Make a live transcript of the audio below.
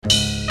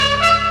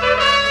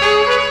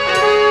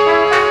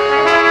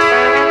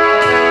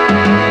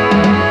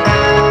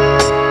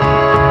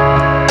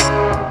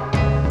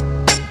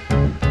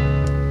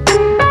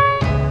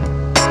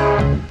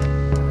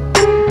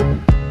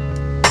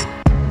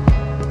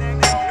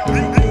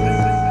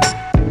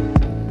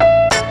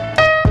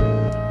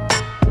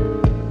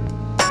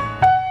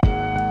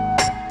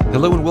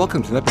Hello and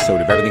welcome to an episode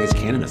of Everything is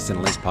Canon, a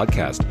Cinelinx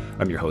podcast.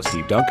 I'm your host,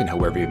 Steve Duncan.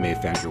 However you may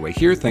have found your way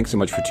here, thanks so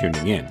much for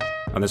tuning in.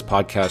 On this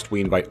podcast,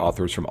 we invite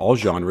authors from all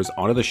genres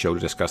onto the show to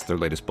discuss their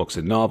latest books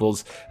and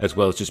novels, as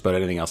well as just about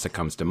anything else that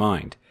comes to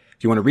mind.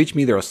 If you want to reach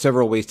me, there are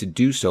several ways to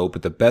do so,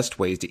 but the best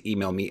way is to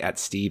email me at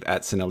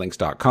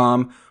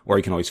steve@cinelinx.com, or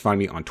you can always find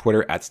me on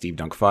Twitter at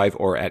stevedunk5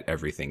 or at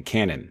Everything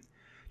Canon.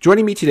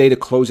 Joining me today to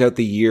close out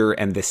the year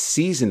and this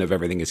season of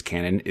Everything is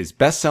Canon is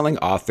best-selling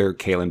author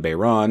Kalynn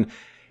Bayron.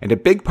 And a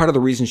big part of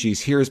the reason she's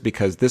here is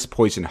because This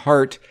Poisoned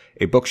Heart,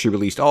 a book she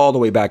released all the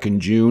way back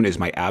in June, is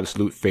my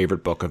absolute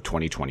favorite book of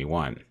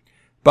 2021.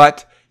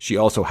 But she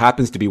also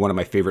happens to be one of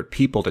my favorite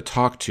people to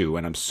talk to,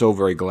 and I'm so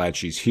very glad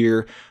she's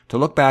here to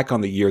look back on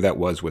the year that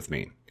was with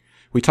me.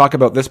 We talk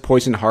about This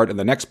Poisoned Heart and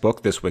the next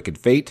book, This Wicked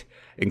Fate,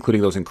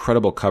 including those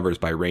incredible covers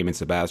by Raymond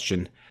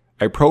Sebastian.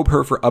 I probe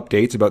her for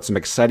updates about some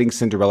exciting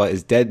Cinderella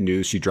is Dead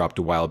news she dropped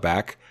a while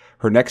back,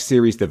 her next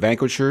series, The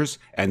Vanquishers,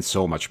 and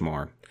so much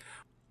more.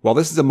 While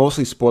this is a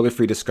mostly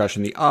spoiler-free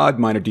discussion, the odd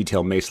minor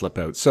detail may slip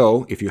out,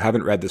 so if you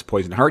haven't read This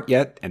Poisoned Heart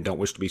yet and don't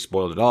wish to be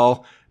spoiled at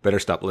all, better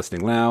stop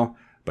listening now,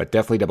 but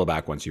definitely double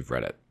back once you've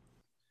read it.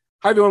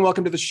 Hi everyone,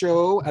 welcome to the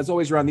show. As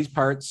always around these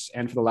parts,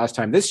 and for the last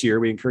time this year,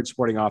 we encourage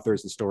supporting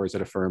authors and stories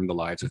that affirm the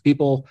lives of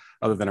people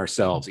other than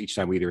ourselves. Each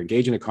time we either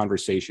engage in a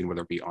conversation,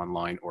 whether it be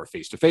online or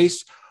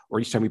face-to-face, or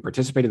each time we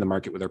participate in the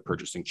market with our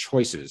purchasing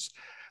choices.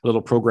 A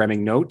little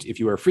programming note, if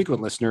you are a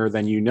frequent listener,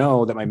 then you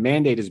know that my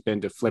mandate has been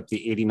to flip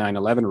the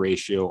 89-11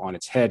 ratio on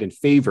its head in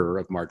favor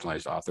of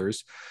marginalized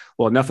authors.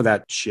 Well, enough of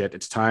that shit.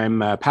 It's time,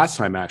 past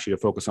time actually,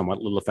 to focus on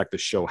what little effect the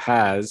show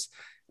has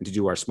and to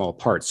do our small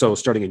part. So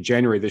starting in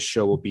January, this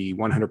show will be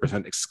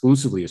 100%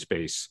 exclusively a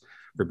space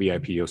for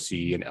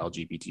BIPOC and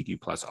LGBTQ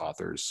plus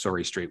authors.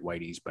 Sorry, straight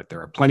whiteys, but there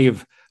are plenty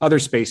of other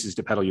spaces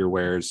to peddle your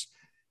wares.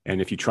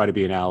 And if you try to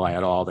be an ally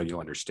at all, then you'll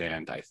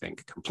understand, I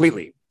think,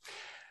 completely.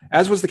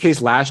 As was the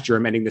case last year,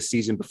 I'm ending the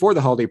season before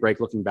the holiday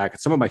break, looking back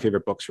at some of my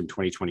favorite books from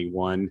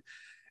 2021.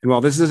 And while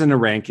this isn't a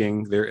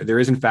ranking, there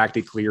is in fact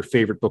a clear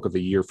favorite book of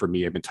the year for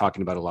me. I've been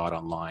talking about a lot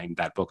online,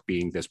 that book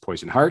being This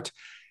Poisoned Heart.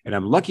 And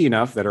I'm lucky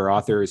enough that our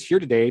author is here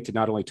today to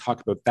not only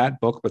talk about that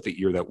book, but the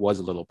year that was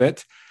a little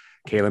bit.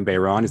 Kalynn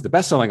Bayron is the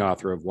best-selling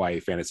author of YA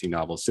fantasy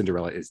novels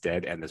Cinderella is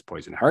Dead and This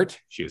Poisoned Heart.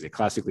 She is a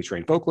classically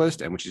trained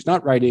vocalist, and when she's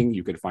not writing,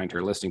 you can find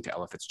her listening to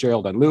Ella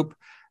Fitzgerald on loop,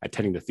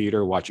 attending the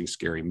theater, watching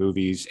scary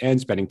movies,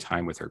 and spending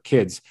time with her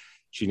kids.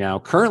 She now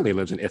currently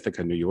lives in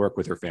Ithaca, New York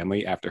with her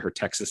family after her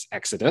Texas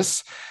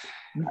exodus.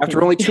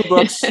 After only two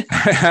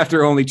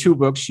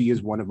books, she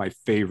is one of my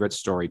favorite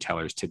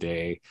storytellers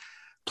today.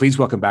 Please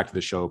welcome back to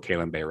the show,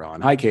 Kalynn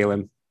Bayron. Hi,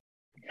 Kalynn.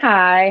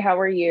 Hi, how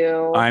are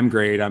you? I'm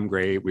great.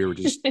 We were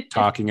just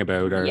talking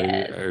about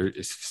our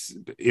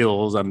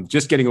ills. I'm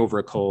just getting over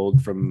a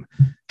cold from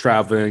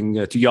traveling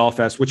to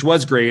YALLFest, which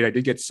was great. I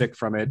did get sick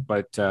from it,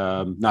 but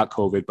not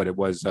COVID, but it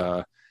was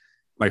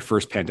my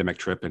first pandemic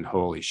trip. And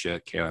holy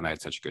shit, Kalynn, I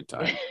had such a good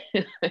time.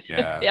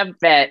 Yeah.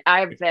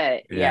 I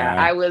bet. Yeah.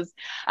 I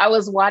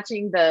was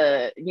watching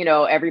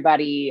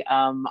everybody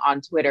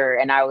on Twitter,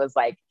 and I was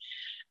like,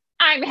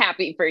 I'm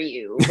happy for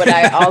you. But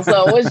I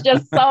also was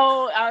just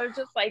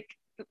like,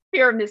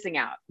 fear of missing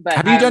out. But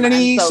have you done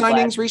any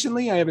signings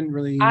recently? I haven't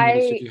really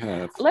noticed if you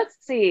have. Let's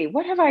see,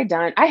 what have I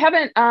done? I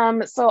haven't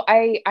so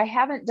I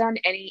haven't done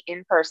any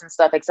in-person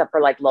stuff except for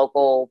like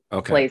local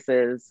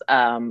places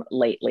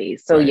lately.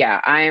 So right. Yeah,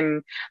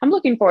 I'm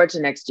looking forward to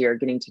next year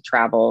getting to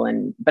travel,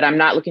 but I'm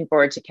not looking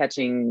forward to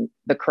catching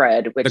the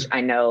crud, which I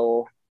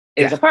know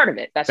is a part of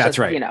it. That's just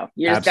right.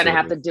 You're just gonna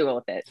have to deal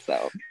with it.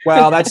 So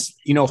well, that's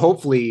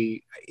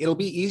hopefully it'll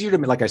be easier to,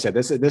 like I said,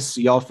 this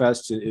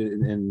YALLFest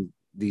and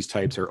these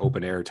types are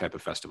open air type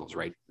of festivals,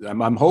 right?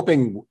 I'm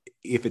hoping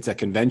if it's a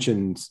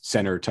convention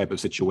center type of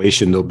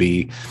situation,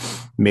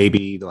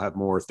 they'll have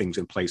more things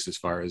in place as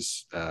far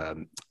as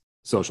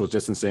social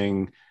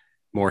distancing,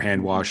 more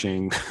hand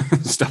washing,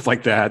 stuff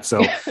like that.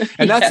 So,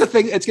 and that's the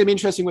thing. It's going to be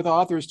interesting with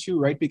authors too,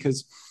 right?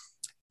 Because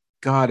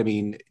God, I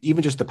mean,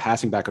 even just the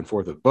passing back and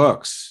forth of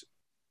books,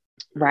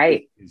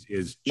 right,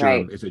 is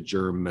a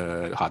germ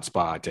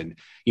hotspot. And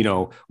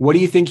what do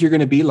you think you're going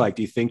to be like?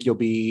 Do you think you'll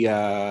be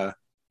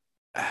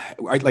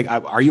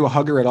are you a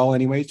hugger at all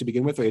anyways to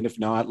begin with? And if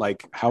not,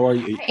 like, how are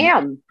you? I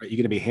am. Are you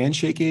going to be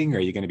handshaking?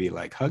 Are you going to be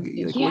like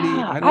hugging? Like,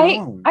 yeah, I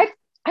don't know.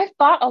 I've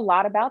thought a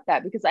lot about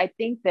that because I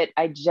think that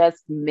I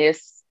just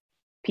miss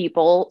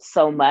people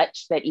so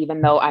much that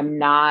even though I'm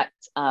not,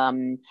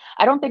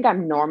 I don't think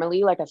I'm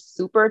normally like a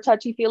super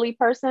touchy-feely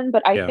person,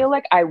 but I feel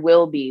like I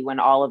will be when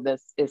all of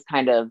this is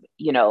kind of,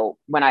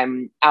 when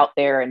I'm out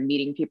there and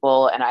meeting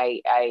people, and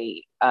I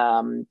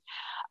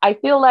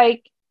feel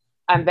like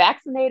I'm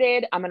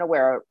vaccinated. I'm going to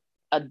wear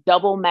a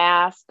double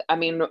mask. I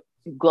mean,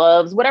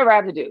 gloves, whatever I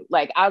have to do.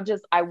 Like,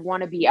 I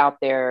want to be out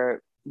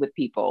there with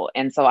people.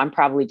 And so I'm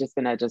probably just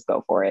going to just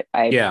go for it.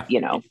 Yeah.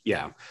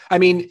 I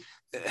mean,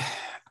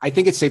 I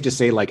think it's safe to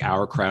say like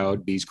our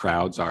crowd, these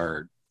crowds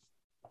are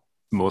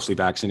mostly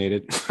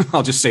vaccinated.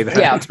 I'll just say that.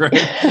 Yeah. Right?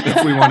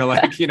 If we want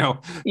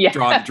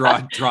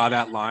to draw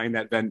that line,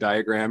 that Venn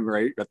diagram,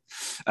 right?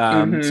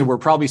 So we're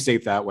probably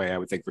safe that way, I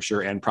would think, for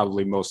sure, and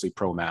probably mostly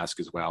pro-mask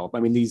as well. I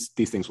mean, these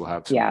things will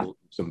have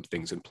some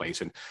things in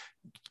place, and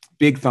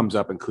big thumbs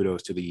up and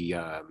kudos to the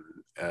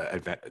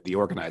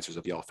organizers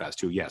of YellowFest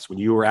too. Yes, when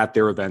you were at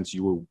their events,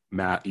 you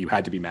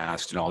had to be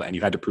masked and all that, and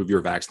you had to prove you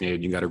were vaccinated,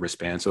 and you got a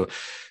wristband. So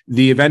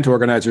the event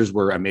organizers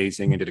were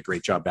amazing and did a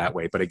great job that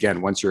way. But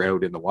again, once you're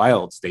out in the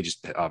wilds, they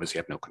just obviously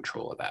have no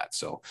control of that.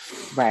 So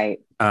right.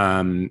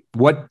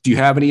 What do you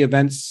have any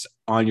events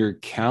on your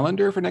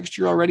calendar for next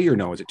year already, or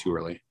no, is it too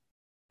early?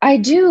 I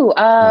do.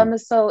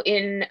 So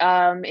in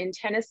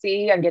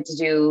Tennessee, I get to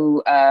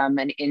do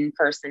an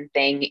in-person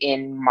thing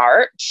in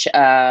March.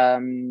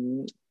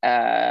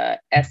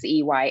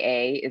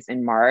 SEYA is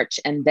in March,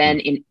 and then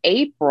in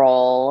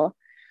April,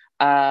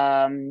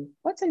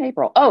 what's in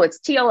April? Oh, it's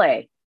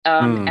TLA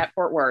at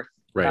Fort Worth,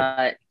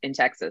 right, in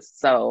Texas.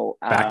 So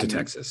back to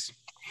Texas.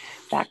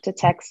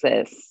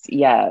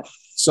 Yes.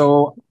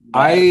 So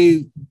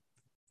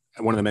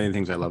one of the many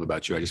things I love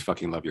about you, I just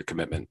fucking love your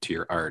commitment to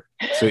your art.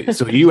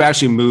 So you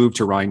actually moved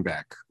to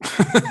Rhinebeck,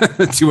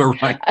 to a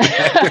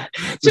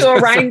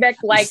Rhinebeck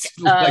like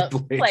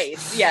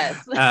place.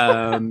 Yes.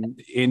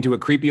 Into a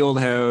creepy old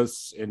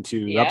house,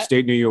 into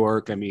upstate New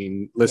York. I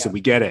mean, listen,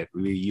 we get it.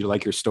 You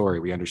like your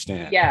story. We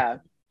understand. Yeah.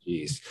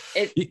 Jeez.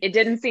 It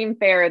didn't seem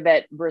fair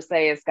that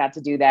Briseis got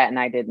to do that and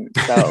I didn't.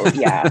 So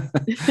yeah.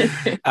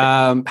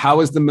 How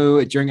was the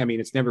move during? I mean,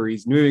 it's never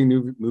easy.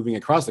 Moving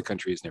across the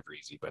country is never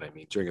easy. But I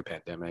mean, during a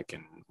pandemic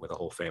and with a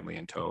whole family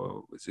in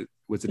tow, was it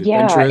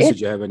adventurous?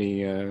 Did you have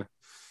any?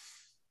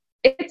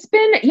 It's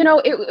been,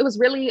 it was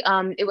really,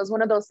 it was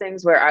one of those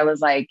things where I was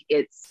like,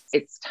 it's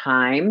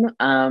time.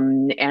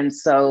 And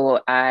so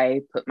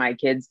I put my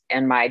kids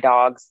and my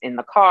dogs in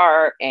the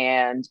car,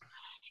 and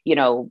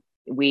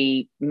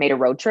we made a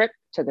road trip.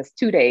 Took us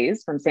 2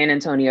 days from San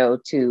Antonio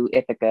to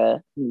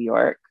Ithaca, New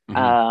York,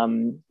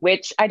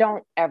 which I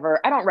don't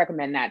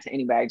recommend that to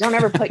anybody. Don't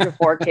ever put your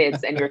 4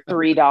 kids and your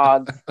 3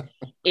 dogs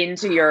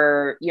into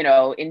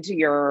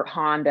your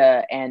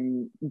Honda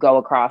and go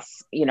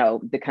across,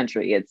 the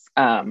country. It's,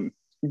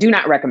 do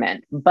not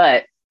recommend,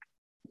 but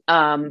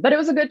it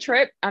was a good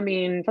trip. I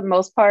mean, for the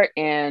most part.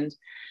 And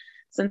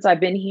since I've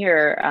been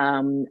here,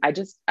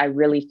 I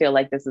really feel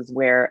like this is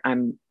where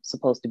I'm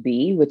supposed to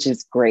be, which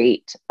is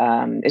great.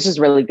 It's just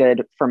really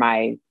good for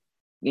my,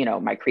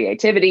 my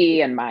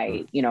creativity and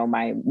my,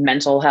 my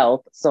mental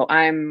health. So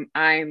I'm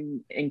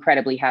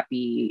incredibly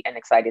happy and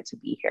excited to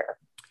be here.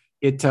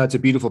 It's a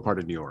beautiful part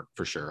of New York,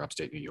 for sure.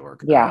 Upstate New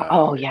York. Yeah.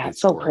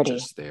 It's so pretty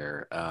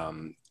there.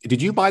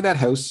 Did you buy that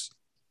house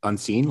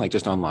unseen, like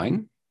just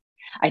online?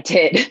 I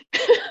did.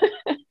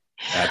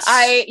 It's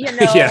a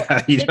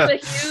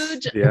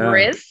huge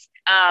risk.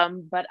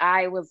 But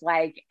I was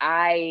like,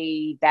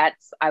 I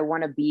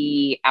want to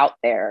be out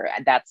there.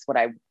 That's what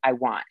I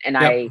want. And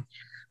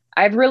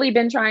I've really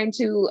been trying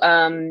to,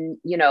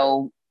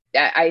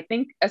 I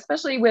think,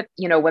 especially with,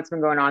 what's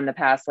been going on in the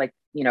past, like,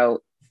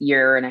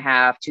 year and a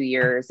half, 2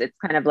 years, it's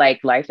kind of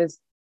like life is,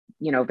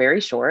 very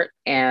short,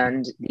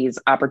 and these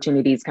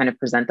opportunities kind of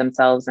present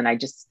themselves. And I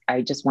just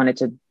wanted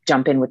to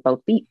jump in with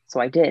both feet. So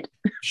I did.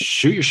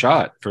 Shoot your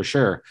shot, for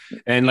sure.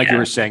 And like you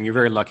were saying, you're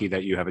very lucky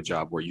that you have a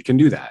job where you can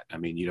do that. I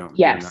mean, you're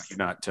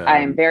not I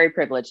am very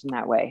privileged in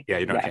that way. Yeah.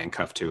 You're not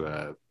handcuffed to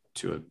a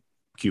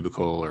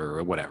cubicle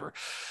or whatever.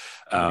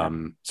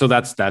 So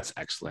that's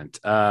excellent.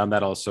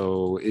 That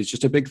also is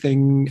just a big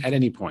thing at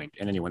any point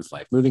in anyone's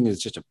life. Moving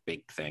is just a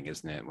big thing,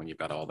 isn't it? When you've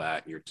got all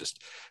that, and you're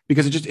just,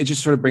 because it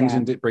just sort of brings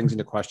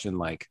into question,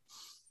 like,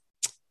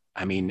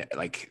 I mean,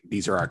 like,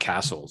 these are our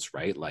castles,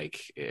 right? Like,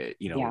 is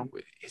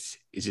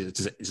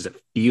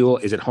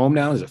it home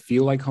now? Does it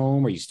feel like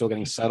home? Are you still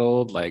getting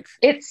settled? Like,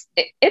 it's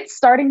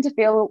starting to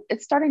feel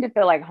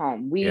like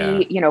home. We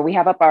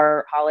have up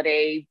our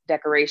holiday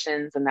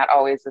decorations, and that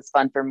always is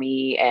fun for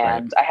me.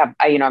 And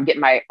I'm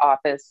getting my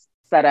office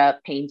set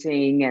up,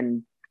 painting,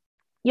 and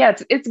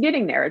it's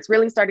getting there. It's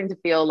really starting to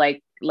feel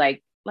like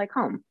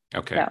home.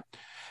 Okay. Yeah.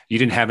 You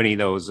didn't have any of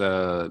those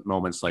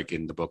moments like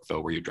in the book, though,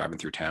 where you're driving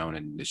through town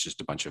and it's just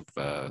a bunch of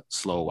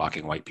slow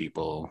walking white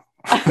people.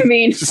 I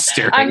mean,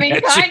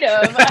 kind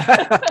of.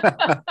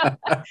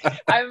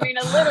 I mean,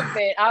 a little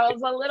bit. I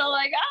was a little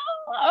like,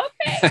 oh,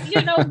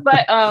 okay,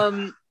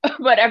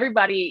 but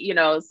everybody,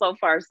 so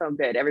far so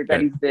good.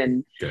 Everybody's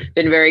been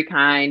very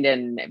kind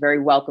and very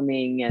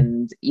welcoming,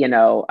 and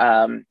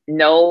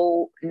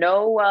no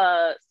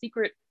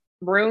secret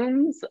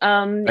rooms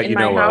in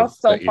my house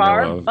so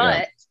far,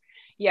 but.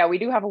 Yeah, we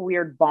do have a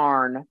weird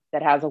barn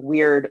that has a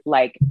weird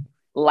like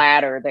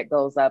ladder that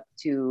goes up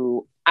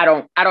to, I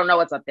don't know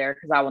what's up there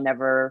because I will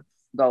never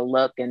go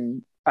look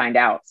and find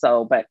out.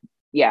 So, but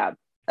yeah,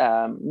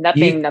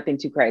 nothing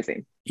too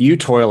crazy. You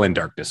toil in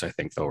darkness, I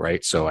think, though,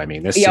 right? So, I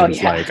mean, this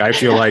seems like, I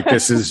feel like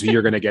this is,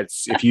 you're going to get,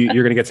 you're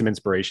going to get some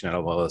inspiration out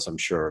of all this, I'm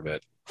sure of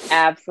it.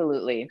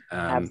 Absolutely.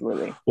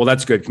 Absolutely. Well,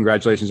 that's good.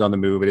 Congratulations on the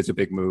move. It is a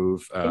big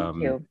move.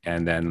 Thank you.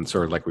 And then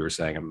sort of like we were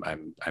saying,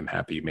 I'm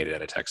happy you made it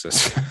out of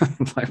Texas.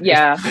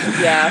 Yeah.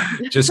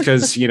 Just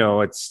because, you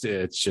know, it's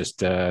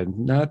just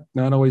not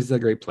always a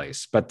great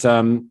place, but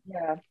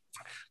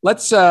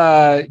let's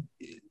talk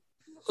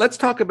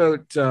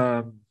about,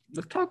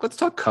 let's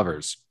talk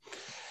covers.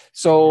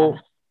 So,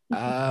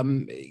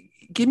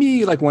 give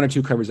me like one or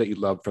two covers that you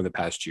loved from the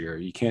past year.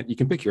 You can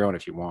pick your own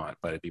if you want,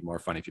 but it'd be more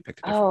fun if you picked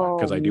a different one,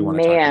 because I do want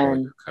to talk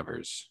about your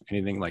covers.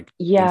 Anything like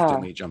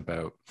instantly jump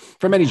out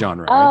from any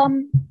genre,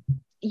 right?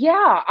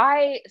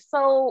 I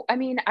saw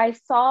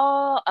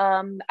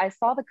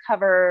the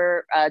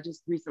cover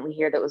just recently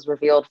here that was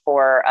revealed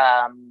for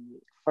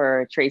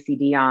Tracy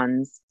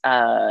Deon's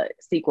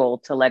sequel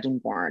to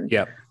Legendborn.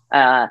 Yeah.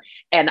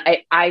 And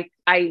I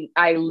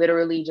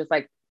literally just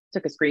like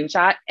took a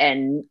screenshot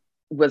and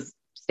was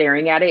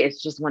staring at it.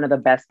 It's just one of the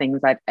best things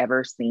I've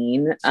ever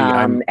seen.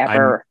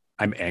 Ever.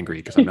 I'm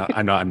angry because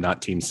I'm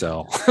not Team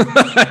Cell.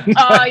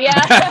 Oh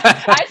yeah,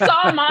 I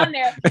saw him on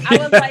there. I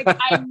was like,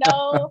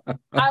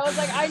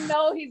 I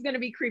know he's gonna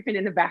be creeping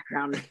in the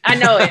background. I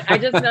know it. I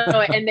just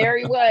know it. And there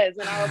he was,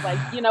 and I was like,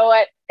 you know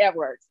what? It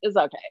works. It's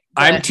okay.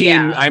 But,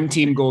 I'm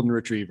team Golden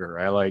Retriever.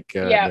 I like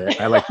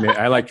I like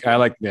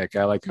Nick.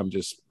 I like him.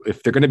 Just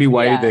if they're gonna be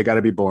white, they got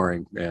to be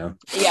boring. Yeah.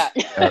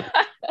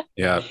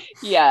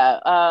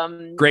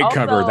 Great also,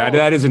 cover.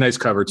 That is a nice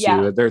cover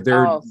too. They're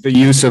the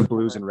use of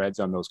blues and reds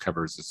on those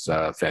covers is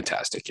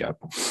fantastic. Yeah.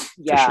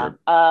 Sure.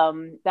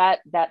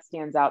 That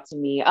stands out to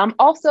me.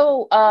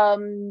 Also,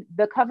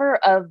 the cover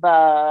of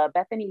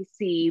Bethany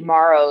C.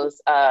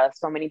 Morrow's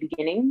 "So Many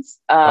Beginnings."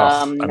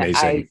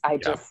 Amazing. I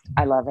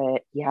love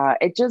it. Yeah,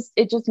 it just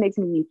makes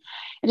me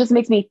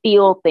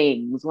feel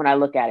things when I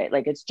look at it.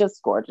 Like, it's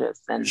just gorgeous.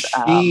 And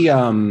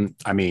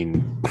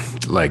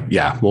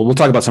we'll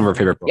talk about some of our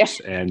favorite books.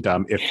 Yeah. And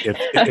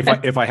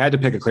if I had to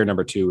pick a clear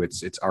number two,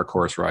 it's Our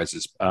Chorus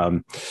Rises.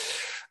 Bethany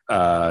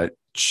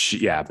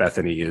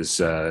is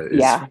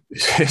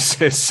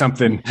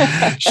something.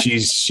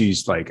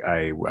 She's like,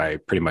 I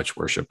pretty much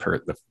worship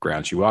her, the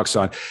ground she walks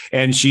on.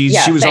 And she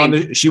was on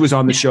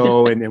the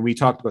show and we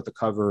talked about the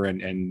cover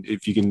and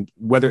if you can,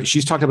 whether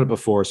she's talked about it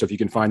before. So if you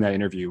can find that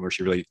interview where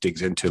she really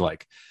digs into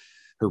like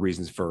her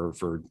reasons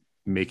for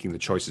making the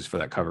choices for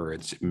that cover,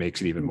 it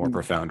makes it even more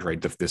profound, right?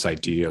 This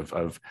idea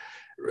of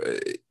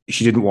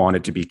she didn't want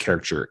it to be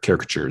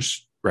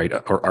caricatures, right?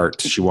 Or art.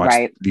 She wants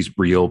these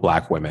real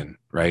Black women,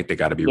 right? They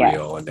got to be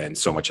real. And then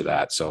so much of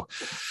that. So,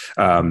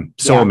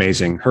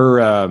 amazing.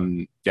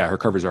 Her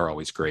covers are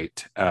always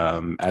great.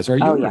 As are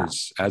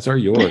yours.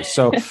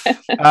 So,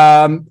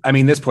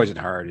 This Poison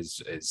Heart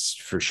is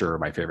for sure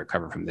my favorite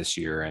cover from this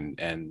year. And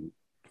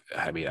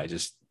I mean,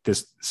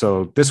 This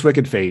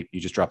Wicked Fate, you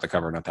just dropped the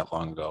cover not that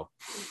long ago.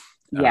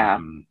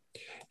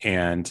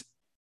 And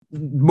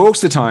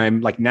most of the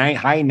time, like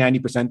high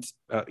 90%,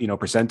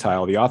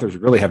 percentile, the authors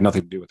really have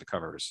nothing to do with the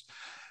covers.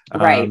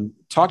 Right.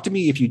 Talk to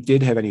me if you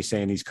did have any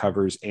say in these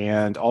covers,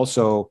 and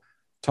also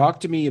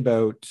talk to me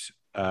about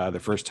the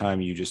first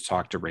time you just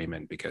talked to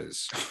Raymond,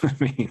 because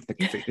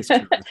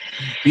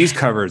these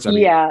covers.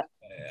 I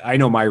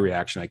know my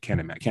reaction. I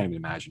can't even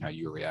imagine how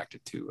you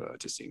reacted to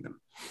seeing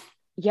them.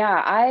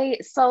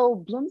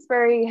 So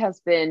Bloomsbury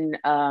has been,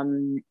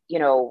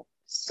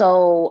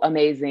 so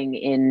amazing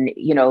in,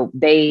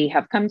 they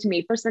have come to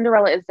me for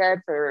Cinderella is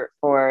Dead,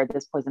 for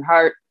This Poison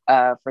Heart,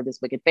 for This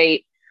Wicked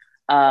Fate,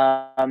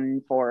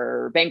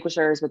 for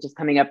Vanquishers, which is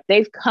coming up.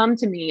 They've come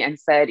to me and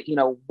said,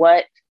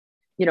 what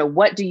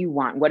do you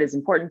want? What is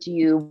important to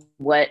you?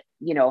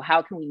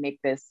 How can we make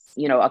this,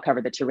 a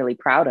cover that you're really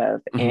proud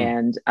of?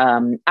 And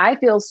I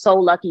feel so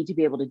lucky to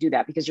be able to do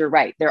that, because you're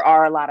right. There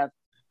are a lot of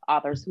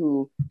authors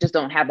who just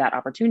don't have that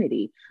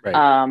opportunity. Right.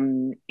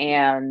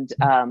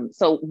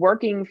 So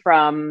working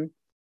from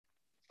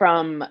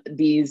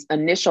these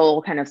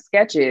initial kind of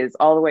sketches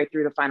all the way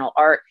through the final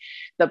art,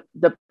 the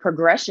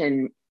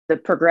progression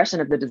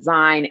of the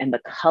design and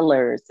the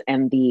colors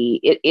and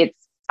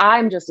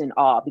I'm just in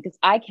awe, because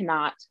I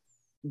cannot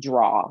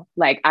draw.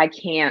 Like, I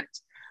can't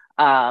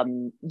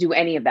do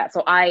any of that.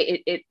 So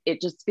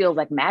it just feels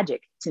like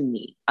magic to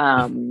me.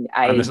 I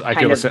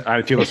feel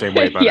the same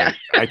way, but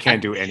I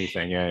can't do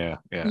anything.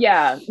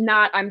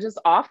 I'm just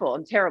awful.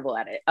 I'm terrible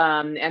at it.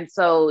 And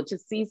so to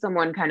see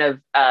someone kind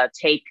of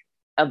take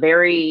a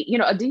very,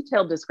 a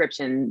detailed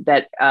description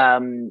that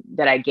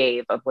I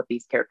gave of what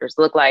these characters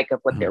look like, of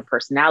what their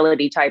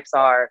personality types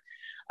are,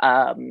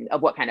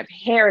 of what kind of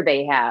hair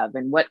they have,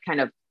 and what kind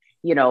of,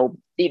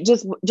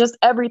 just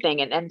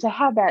everything, and to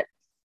have that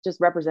just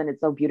represented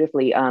so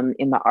beautifully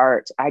in the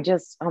art. I feel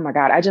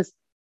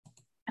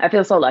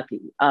so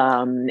lucky.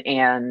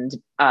 And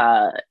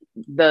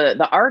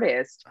the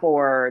artist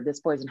for This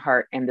Poison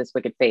Heart and This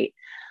Wicked Fate,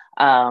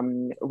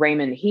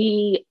 Raymond,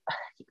 he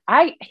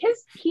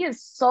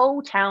is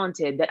so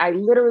talented that I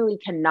literally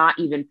cannot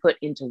even put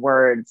into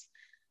words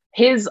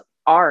his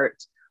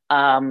art.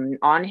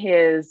 on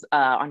his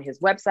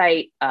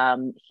website.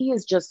 He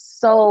is just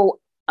so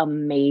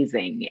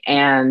amazing,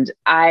 and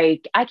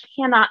I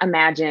cannot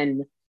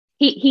imagine.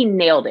 He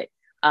nailed it.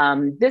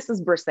 This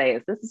is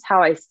Briseis. This is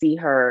how I see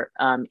her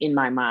in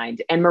my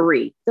mind. And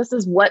Marie, this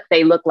is what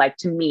they look like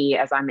to me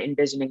as I'm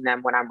envisioning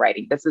them when I'm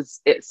writing.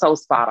 It's so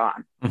spot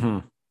on.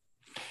 Mm-hmm.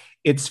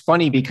 It's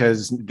funny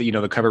because,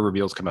 the cover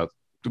reveals come out,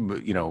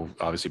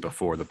 obviously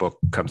before the book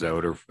comes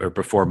out, or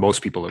before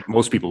most people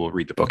will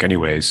read the book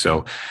anyways.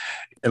 So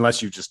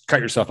unless you just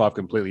cut yourself off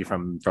completely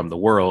from the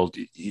world,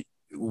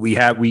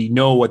 we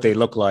know what they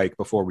look like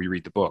before we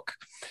read the book.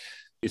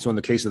 So in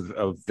the case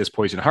of This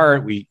Poison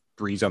Heart,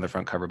 Bree's on the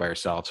front cover by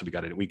herself, so we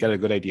got a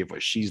good idea of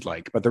what she's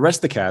like. But the rest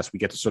of the cast, we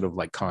get to sort of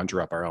like conjure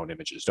up our own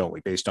images, don't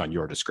we, based on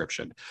your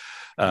description.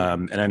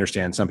 And I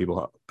understand some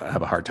people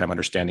have a hard time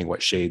understanding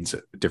what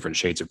different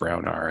shades of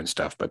brown are and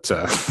stuff. But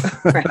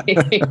right.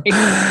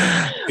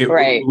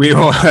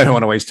 I don't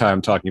want to waste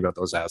time talking about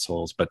those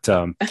assholes. But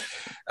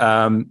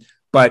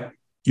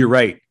you're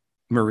right,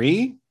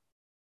 Marie.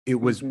 It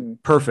was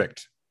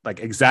perfect. Like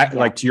exactly,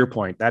 like to your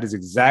point, that is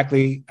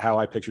exactly how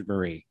I pictured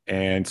Marie.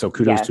 And so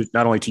kudos to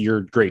not only to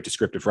your great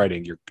descriptive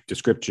writing, your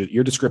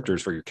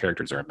descriptors for your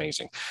characters are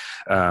amazing.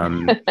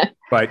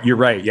 But you're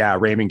right. Yeah.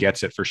 Raymond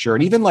gets it for sure.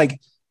 And even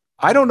like,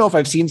 I don't know if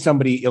I've seen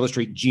somebody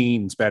illustrate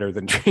jeans better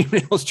than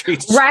Raymond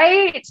illustrates.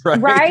 Right.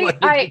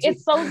 Like,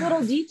 it's those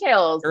little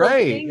details,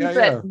 right?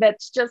 Things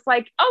that's just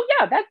like, oh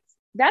yeah,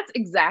 that's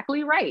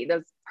exactly right.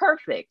 That's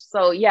perfect.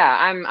 So yeah,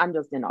 I'm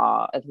just in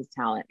awe of his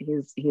talent.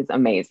 He's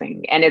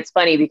amazing. And it's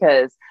funny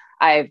because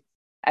I've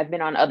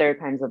been on other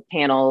kinds of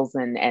panels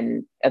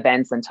and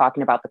events and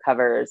talking about the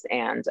covers,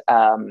 and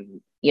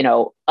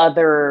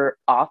other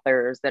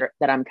authors that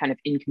I'm kind of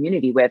in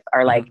community with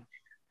are like,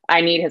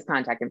 I need his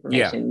contact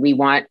information. Yeah. We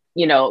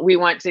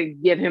want to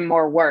give him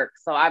more work.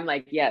 So I'm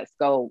like, yes,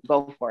 go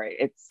for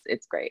it.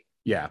 It's great.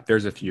 Yeah,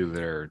 there's a few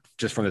that are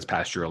just from this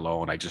past year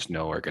alone, I just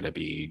know are going to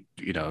be,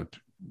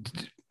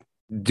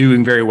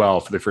 doing very well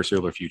for the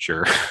foreseeable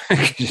future.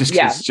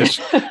 just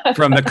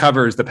from the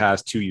covers the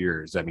past 2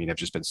 years. I mean, have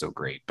just been so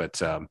great.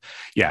 But again,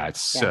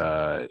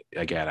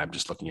 I'm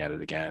just looking at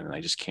it again, and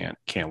I just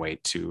can't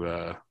wait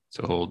to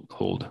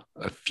hold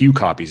a few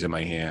copies in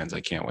my hands. I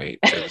can't wait.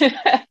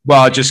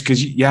 Well, just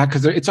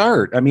because it's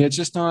art. I mean, it's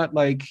just not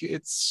like you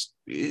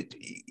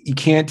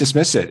can't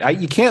dismiss it.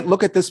 You can't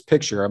look at this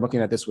picture. I'm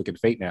looking at This Wicked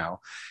Fate now.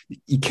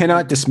 You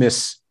cannot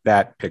dismiss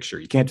that picture.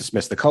 You can't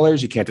dismiss the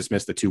colors. You can't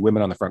dismiss the two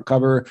women on the front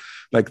cover.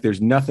 Like, there's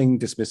nothing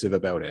dismissive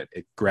about it.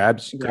 It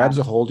grabs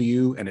a hold of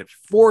you, and it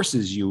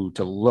forces you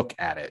to look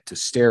at it, to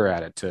stare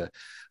at it, to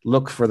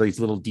look for these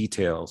little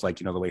details, like,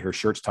 the way her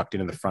shirt's tucked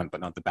in the front,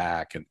 but not the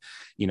back. And,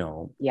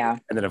 and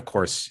then of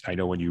course, I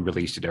know when you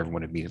released it,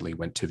 everyone immediately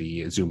went to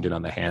the zoomed in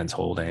on the hands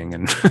holding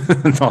and,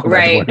 and all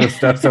that kind of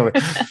stuff. So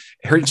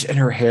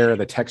her hair,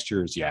 the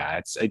textures.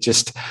 Yeah.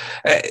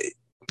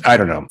 I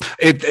don't know.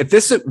 If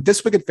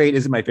this Wicked Fate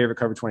isn't my favorite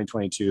cover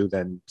 2022,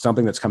 then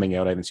something that's coming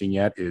out I haven't seen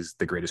yet is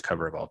the greatest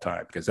cover of all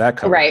time, because that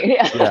cover,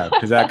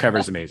 because that cover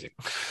is amazing.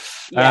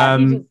 Yeah,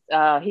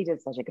 he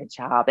did such a good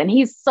job, and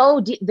he's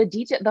so the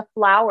detail. The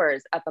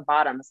flowers at the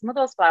bottom, some of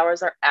those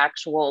flowers are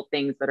actual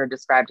things that are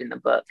described in the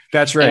book.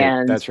 That's right.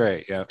 And that's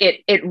right. Yeah.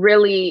 He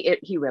really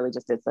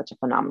just did such a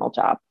phenomenal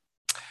job.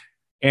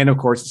 And of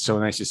course, it's so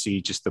nice to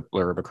see just the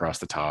blurb across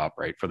the top,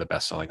 right, for the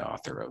best-selling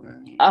author.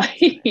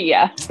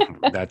 Yeah,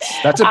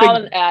 that's a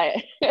big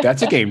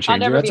that's a game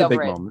changer. That's a big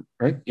moment,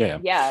 right? Yeah,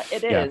 yeah,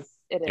 it is.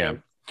 It is.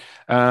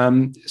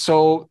 Yeah.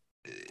 So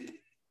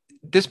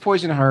This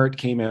Poison Heart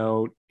came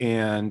out,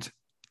 and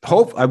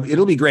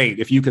it'll be great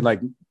if you could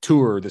like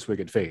tour This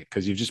Wicked Fate,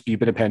 because you've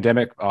been a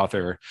pandemic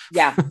author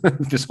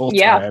this whole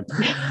time.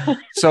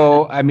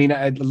 So I mean,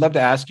 I'd love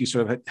to ask you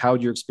sort of how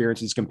your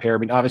experiences compare. I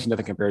mean, obviously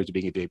nothing compares to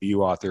being a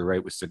debut author,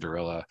 right, with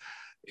Cinderella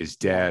is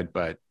Dead,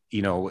 but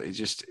it's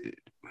just,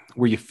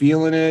 were you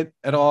feeling it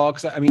at all?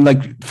 Because I mean,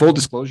 like, full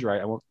disclosure,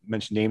 I won't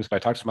mention names, but I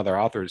talked to some other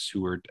authors who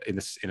were in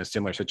a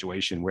similar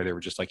situation where they were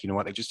just like,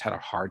 they just had a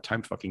hard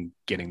time fucking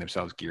getting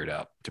themselves geared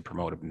up to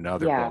promote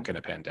another book in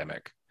a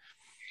pandemic.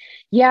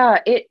 Yeah,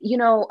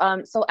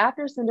 so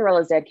after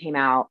Cinderella's Dead came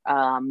out,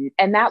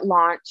 and that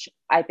launch,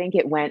 I think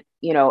it went,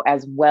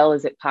 as well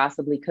as it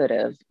possibly could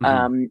have.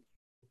 And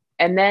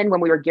then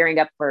when we were gearing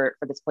up for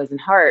This Poison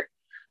Heart,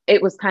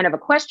 it was kind of a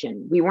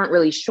question. We weren't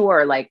really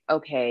sure, like,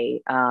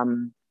 okay, are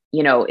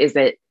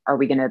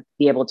we going to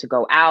be able to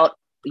go out?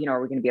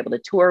 Are we going to be able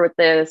to tour with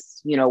this?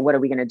 What are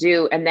we going to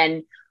do? And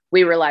then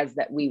we realized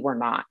that we were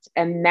not.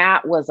 And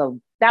that was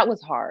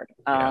hard.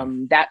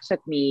 That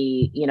took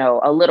me,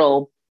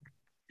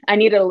 I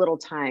needed a little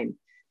time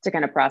to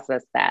kind of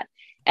process that.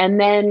 And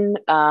then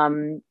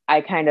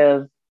I kind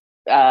of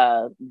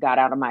got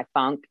out of my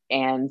funk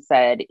and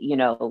said,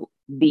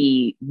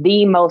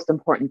 the most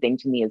important thing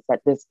to me is that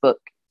this book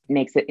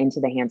makes it into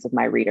the hands of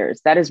my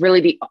readers. That is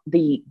really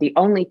the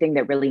only thing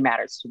that really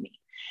matters to me.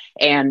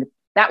 And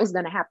that was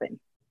going to happen.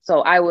 So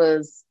I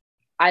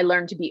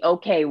learned to be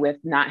okay with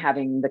not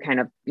having the kind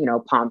of,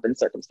 pomp and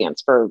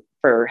circumstance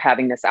for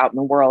having this out in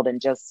the world.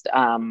 And just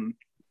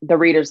the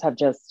readers have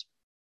just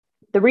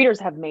the readers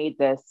have made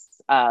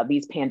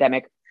these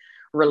pandemic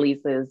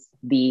releases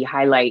the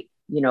highlight,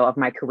 of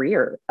my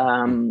career.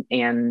 And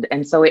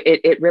so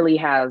it really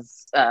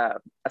has a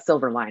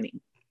silver lining.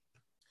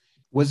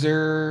 Was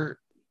there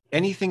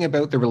anything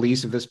about the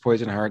release of This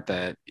Poison Heart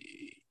that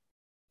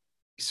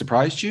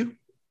surprised you?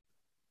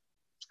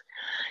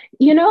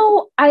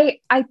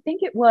 I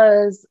think it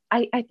was,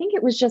 I think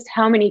it was just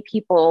how many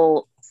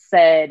people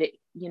said,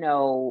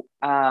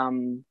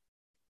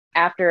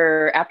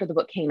 after the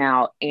book came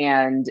out,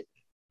 and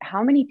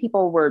how many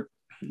people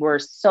were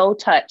so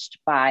touched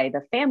by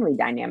the family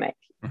dynamic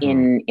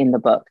in the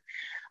book.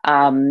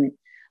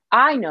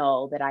 I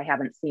know that I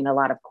haven't seen a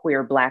lot of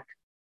queer Black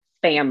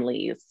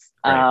families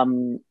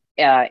in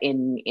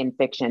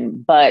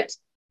fiction, but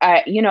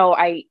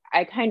I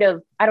kind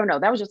of, I don't know,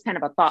 that was just kind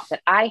of a thought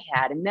that I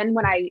had. And then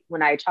when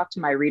I talked to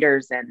my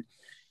readers and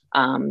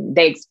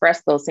they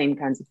expressed those same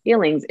kinds of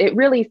feelings, it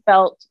really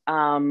felt,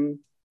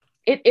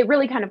 it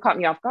really kind of caught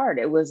me off guard.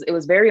 It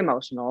was very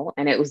emotional,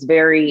 and it was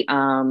very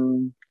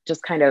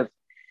just kind of,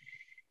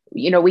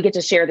 we get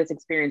to share this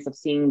experience of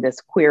seeing this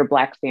queer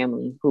Black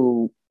family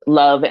who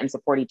love and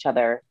support each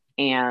other.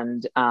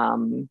 And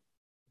I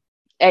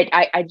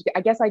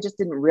guess I just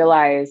didn't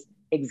realize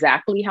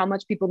exactly how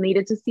much people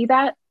needed to see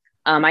that.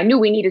 I knew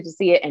we needed to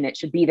see it, and it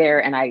should be there.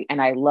 And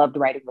I loved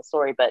writing the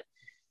story, but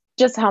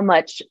just how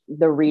much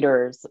the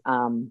readers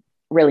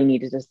really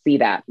needed to see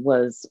that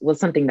was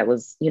something that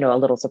was, a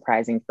little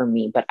surprising for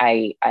me. But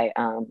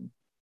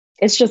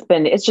it's just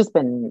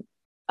been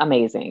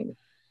amazing.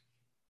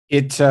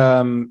 It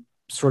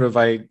sort of,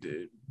 I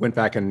went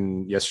back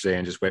yesterday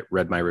and just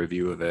read my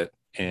review of it,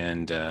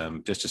 and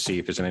just to see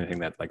if there's anything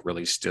that like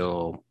really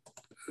still,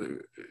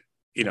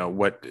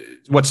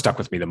 what stuck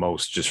with me the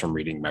most just from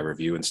reading my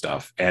review and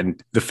stuff.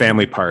 And the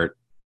family part,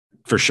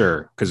 for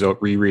sure, because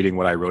rereading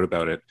what I wrote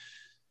about it,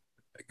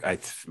 I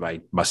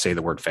must say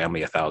the word family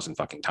 1,000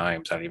 fucking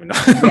times. I don't even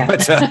know.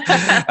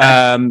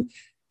 Yeah. But,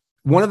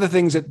 one of the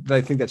things that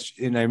I think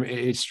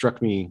it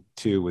struck me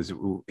too was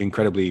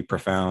incredibly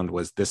profound,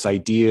 was this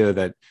idea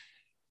that,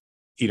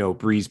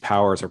 Bree's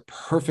powers are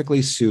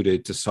perfectly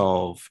suited to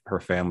solve her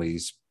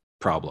family's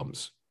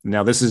problems.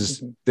 Now, this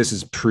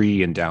is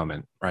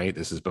pre-endowment, right?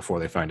 This is before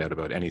they find out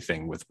about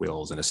anything with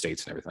wills and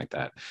estates and everything like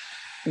that.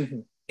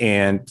 Mm-hmm.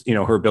 And,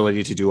 her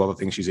ability to do all the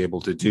things she's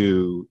able to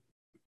do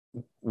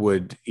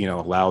would,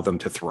 allow them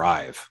to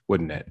thrive,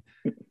 wouldn't it?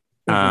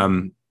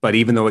 Mm-hmm. But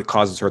even though it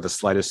causes her the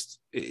slightest,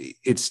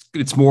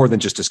 it's more than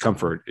just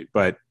discomfort.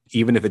 But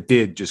even if it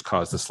did just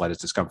cause the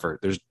slightest discomfort,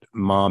 there's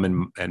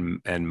Mom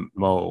and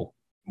Mo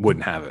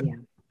wouldn't have it.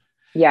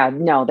 Yeah,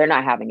 no, they're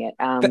not having it.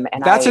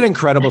 That's an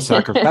incredible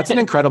sacrifice. That's an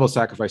incredible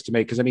sacrifice to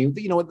make. Because I mean,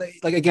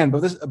 like again,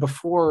 but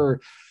before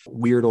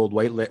weird old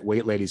white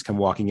ladies come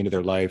walking into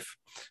their life,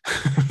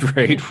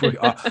 right,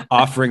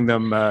 offering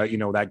them,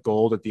 that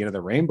gold at the end of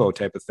the rainbow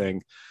type of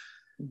thing.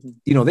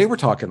 Mm-hmm. They were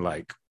talking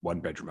like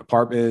 1-bedroom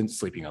apartments,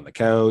 sleeping on the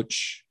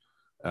couch.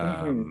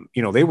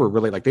 They were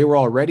really they were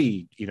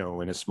already,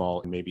 in a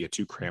small, maybe a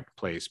too cramped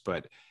place,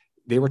 but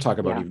they were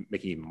talking about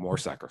making even more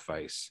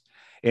sacrifice.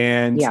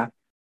 And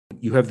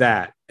you have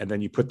that, and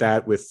then you put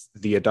that with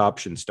the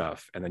adoption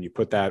stuff, and then you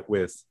put that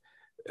with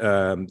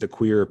the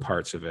queer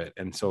parts of it,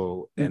 and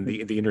so and the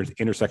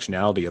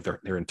intersectionality of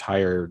their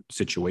entire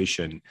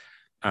situation,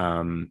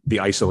 the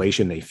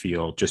isolation they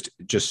feel,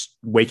 just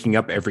waking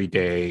up every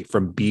day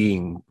from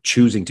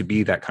choosing to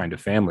be that kind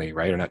of family,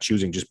 right? Or not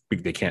choosing, just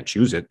they can't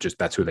choose it, just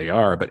that's who they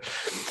are. But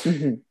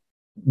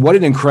what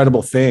an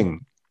incredible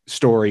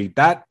story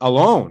that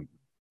alone.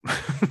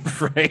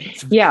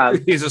 Right. Yeah.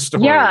 Is a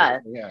story.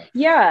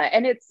 Yeah.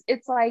 And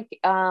it's like,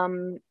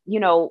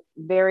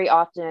 very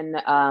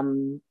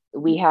often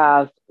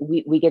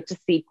we get to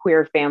see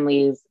queer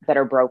families that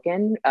are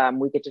broken.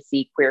 We get to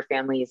see queer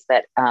families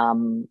that,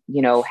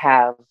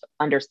 have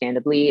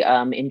understandably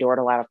endured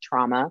a lot of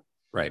trauma.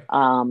 Right.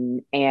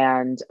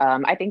 And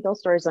I think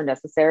those stories are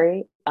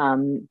necessary.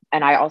 And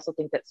I also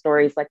think that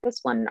stories like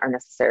this one are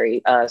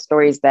necessary.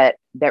 Stories that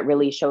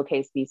really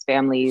showcase these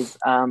families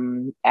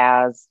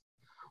as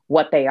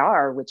what they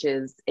are, which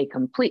is a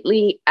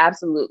completely,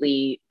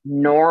 absolutely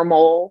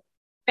normal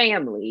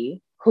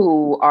family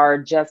who are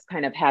just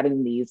kind of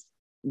having these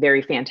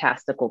very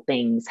fantastical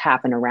things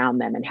happen around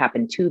them and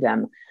happen to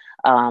them,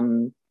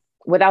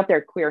 without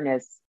their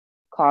queerness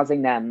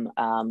causing them,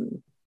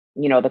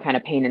 the kind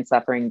of pain and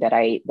suffering that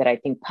I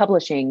think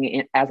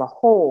publishing as a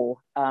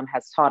whole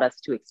has taught us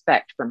to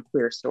expect from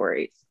queer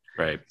stories.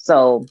 Right.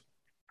 So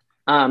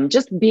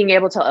just being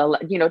able to,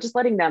 just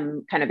letting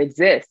them kind of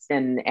exist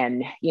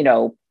and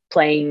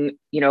playing,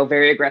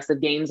 very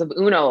aggressive games of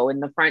Uno in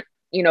the front,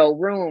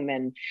 room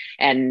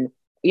and,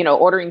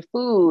 ordering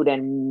food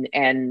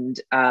and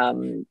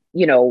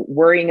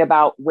worrying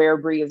about where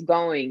Bree is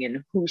going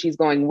and who she's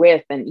going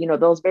with. And,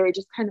 those very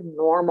just kind of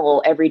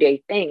normal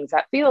everyday things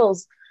that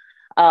feels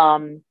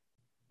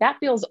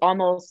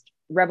almost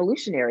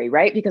revolutionary,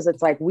 right? Because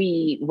it's like,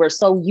 we're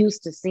so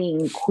used to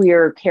seeing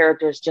queer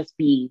characters just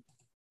be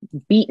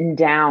beaten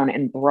down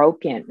and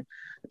broken,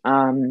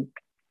 and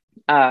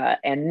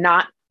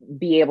not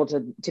be able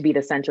to be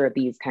the center of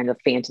these kind of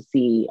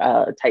fantasy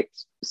type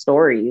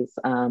stories.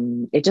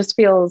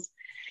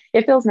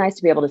 It feels nice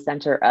to be able to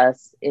center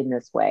us in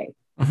this way.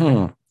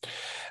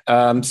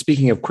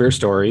 Speaking of queer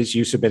stories,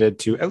 you submitted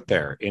to Out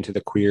There Into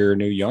the Queer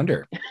New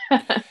Yonder.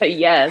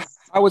 Yes.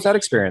 How was that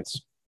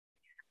experience?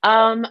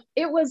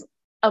 It was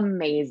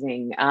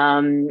amazing.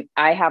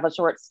 I have a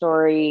short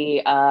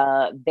story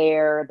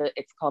there.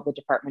 It's called The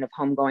Department of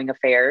Homegoing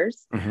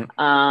Affairs.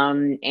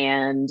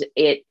 And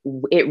it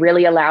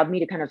really allowed me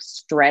to kind of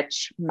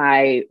stretch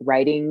my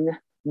writing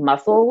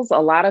muscles. A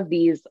lot of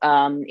these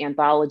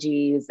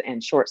anthologies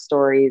and short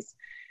stories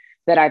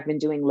that I've been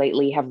doing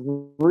lately have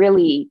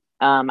really,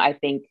 I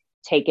think,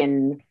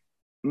 taken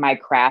my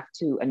craft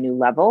to a new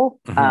level.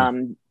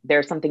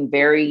 There's something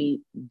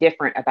very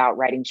different about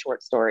writing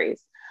short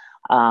stories.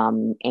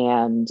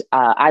 And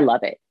I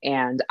love it.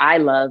 And I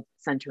love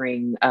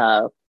centering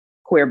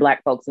queer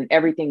Black folks in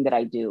everything that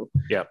I do.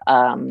 Yeah.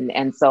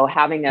 And so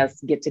having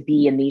us get to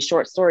be in these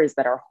short stories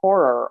that are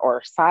horror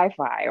or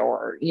sci-fi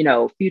or, you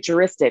know,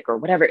 futuristic or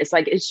whatever,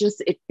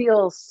 it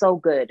feels so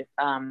good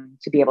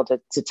to be able to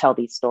tell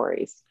these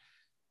stories.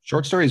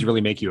 Short stories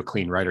really make you a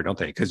clean writer, don't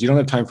they? Because you don't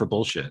have time for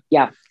bullshit.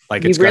 Yeah.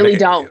 Like you really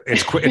don't.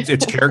 It's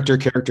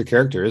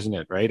character, isn't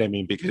it? Right. I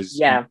mean, because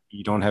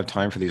you don't have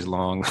time for these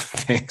long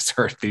things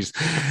or these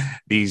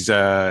this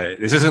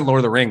isn't Lord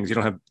of the Rings. You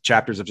don't have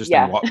chapters of just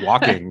them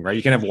walking, right?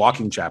 You can have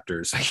walking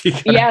chapters.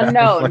 None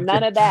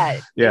of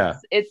that. Yeah.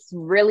 It's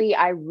really,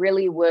 I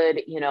really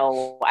would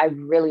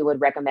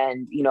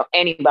recommend, you know,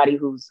 anybody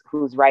who's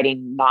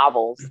writing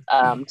novels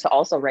to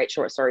also write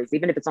short stories,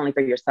 even if it's only for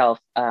yourself.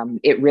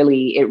 It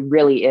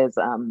really is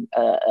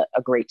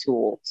a great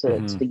tool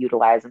to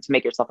utilize and to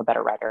make yourself a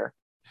better writer.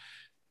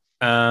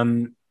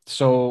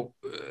 So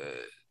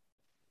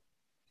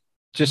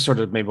just sort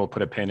of maybe we'll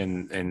put a pin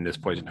in this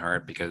Poison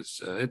Heart because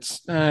we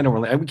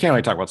can't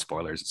really talk about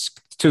spoilers. It's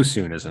too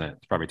soon, isn't it?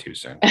 It's probably too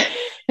soon.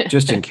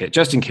 just in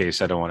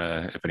case I don't want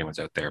to, if anyone's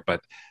out there, but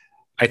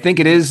I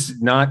think it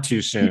is not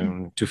too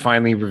soon to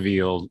finally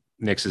reveal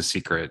Nyx's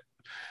secret.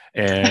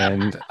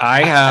 And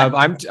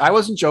I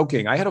wasn't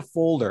joking. I had a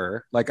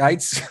folder, I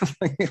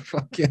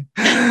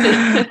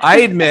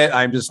admit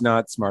I'm just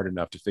not smart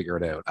enough to figure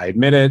it out. I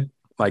admit it.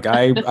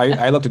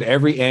 I looked at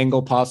every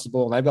angle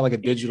possible, and I've got a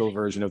digital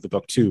version of the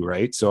book too,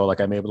 right? So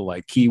I'm able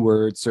to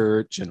keyword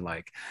search and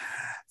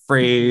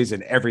phrase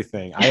and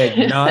everything. I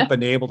had not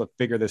been able to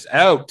figure this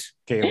out,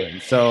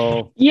 Kaylin.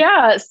 So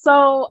yeah.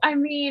 So I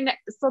mean,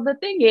 the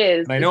thing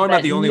is, and I know I'm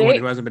not the only one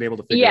who hasn't been able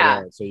to figure it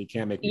out. So you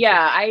can't make me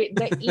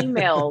the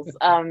emails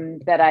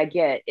that I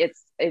get,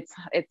 it's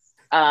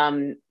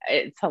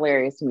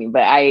hilarious to me.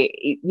 But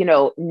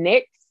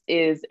Nyx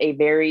is a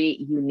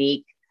very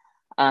unique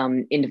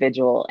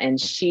individual, and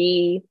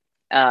she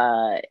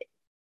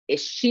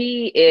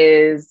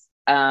is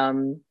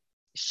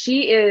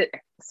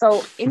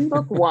so in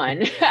book one.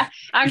 we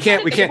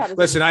can't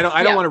listen. I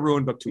don't want to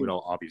ruin book two at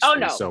all, obviously. Oh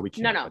no, so we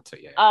can't. No.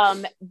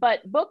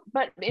 But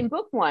in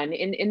book one,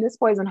 in this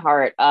Poison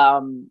Heart,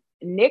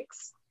 Nyx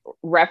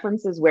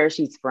references where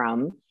she's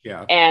from.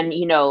 Yeah. And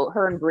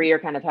her and Bree are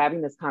kind of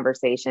having this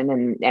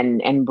conversation,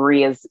 and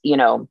Bree is,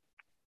 well,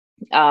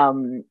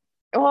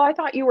 I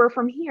thought you were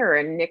from here,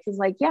 and Nyx is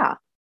like, yeah,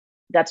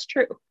 that's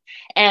true.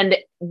 And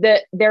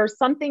there's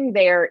something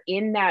there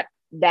in that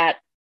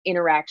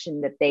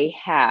interaction that they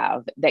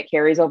have that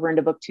carries over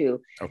into book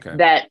two. Okay.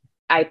 That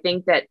I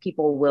think that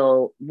people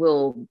will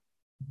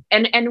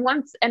and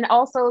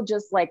also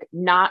just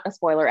not a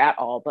spoiler at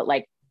all, but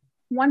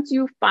once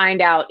you find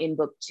out in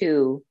book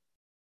two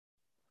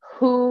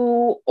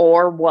who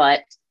or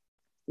what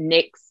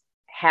Nyx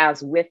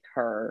has with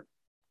her,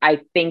 I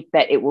think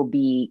that it will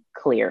be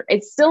clear.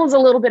 It still is a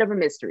little bit of a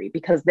mystery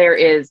because there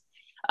is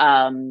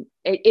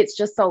it's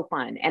just so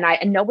fun. And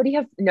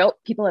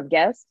people have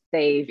guessed,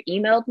 they've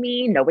emailed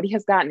me, nobody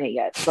has gotten it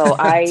yet. So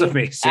I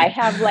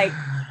have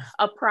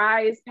a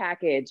prize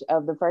package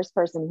of the first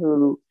person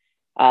who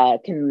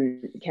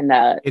can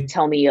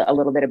tell me a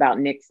little bit about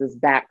Nyx's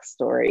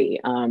backstory.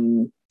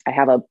 I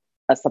have a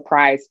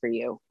surprise for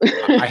you.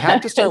 I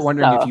have to start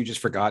wondering if you just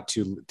forgot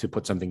to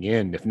put something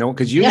in. If no,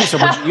 because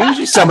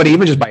usually somebody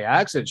even just by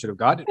accident should have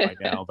gotten it by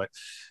now. But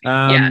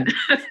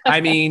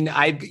I mean,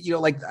 I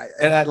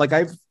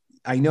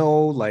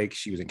know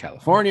she was in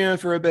California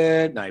for a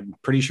bit, and I'm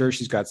pretty sure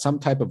she's got some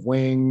type of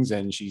wings,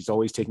 and she's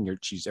always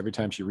every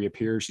time she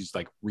reappears, she's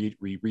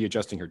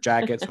readjusting her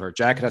jacket, so her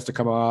jacket has to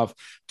come off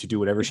to do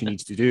whatever she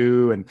needs to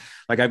do. And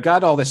I've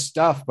got all this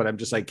stuff, but I'm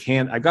just I've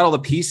got all the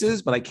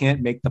pieces, but I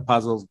can't make the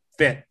puzzles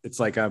fit. It's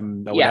I would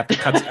have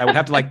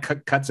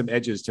to cut some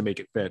edges to make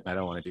it fit, and I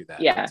don't want to do that.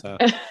 Yeah. So,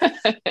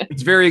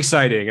 it's very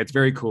exciting. It's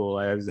very cool.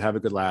 I have a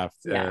good laugh.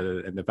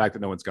 And the fact that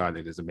no one's gotten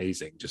it is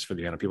amazing, just for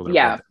the amount of people that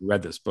have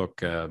read this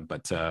book.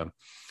 The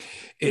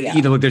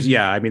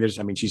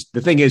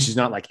thing is, she's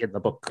not in the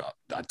book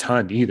a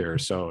ton either.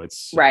 So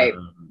it's right.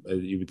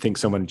 You would think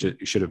someone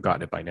should have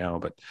gotten it by now,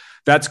 but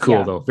that's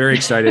cool though. Very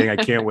exciting. I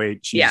can't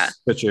wait. She's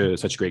such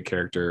a great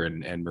character,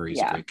 and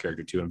Marie's a great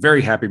character too. I'm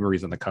very happy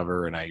Marie's on the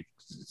cover, and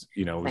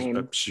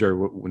I'm sure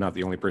we're not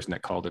the only person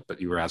that called it, but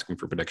you were asking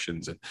for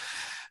predictions, and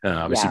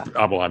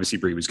obviously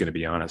Brie was going to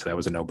be on it, so that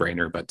was a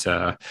no-brainer. But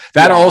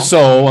that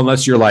also,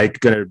 unless you're like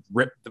going to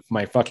rip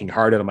my fucking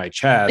heart out of my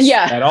chest,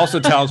 that also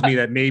tells me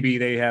that maybe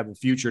they have a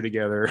future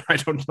together. I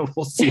don't know.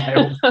 We'll see.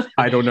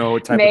 I don't know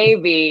what type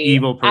of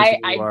evil person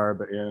you are,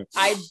 but yeah.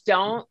 I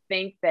don't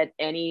think that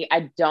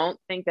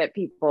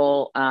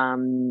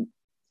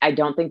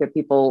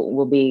people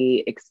will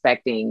be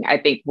expecting. I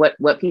think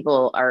what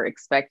people are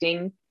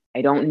expecting,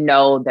 I don't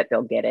know that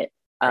they'll get it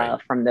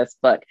from this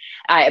book.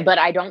 But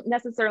I don't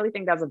necessarily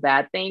think that's a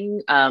bad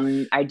thing.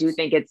 I do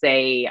think it's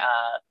an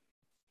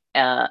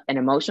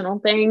emotional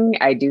thing.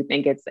 I do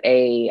think it's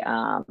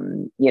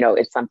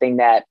it's something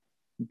that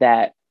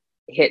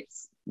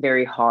hits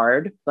very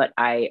hard. But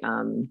I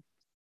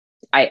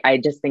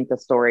just think the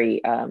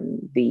story,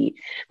 the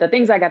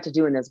things I got to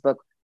do in this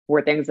book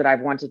were things that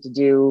I've wanted to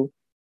do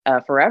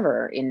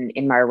forever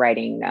in my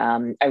writing.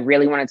 I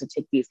really wanted to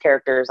take these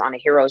characters on a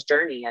hero's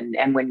journey,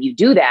 and when you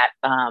do that,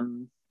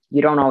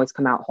 you don't always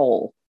come out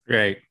whole.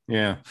 Right.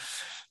 Yeah.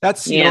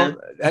 That's,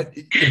 have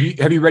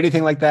you read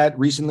anything like that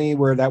recently,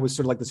 where that was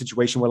sort of like the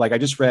situation where, like, I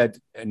just read,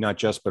 not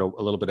just, but a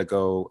little bit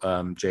ago,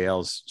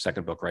 JL's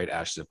second book, right?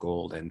 Ashes of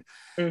Gold. And,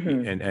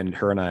 and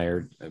her and I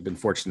have been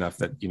fortunate enough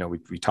that,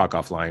 we talk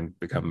offline,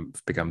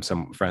 become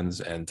some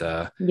friends. And,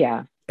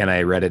 and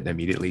I read it and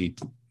immediately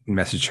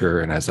messaged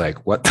her, and I was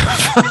like, what the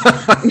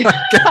fuck?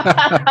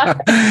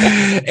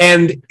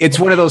 And it's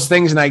one of those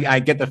things. And I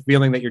get the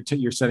feeling that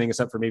you're setting us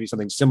up for maybe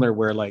something similar,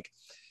 where, like,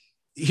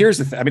 here's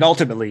the thing. I mean,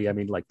 ultimately,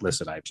 like,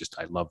 listen, I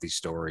love these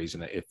stories.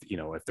 And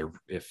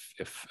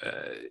if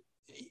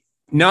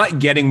not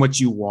getting what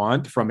you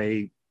want from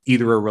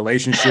either a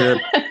relationship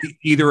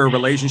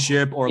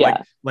or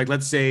like,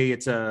 let's say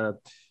it's a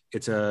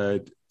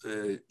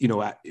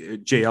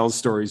JL's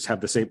stories have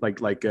the same,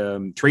 like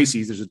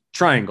Tracy's, there's a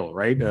triangle,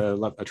 right?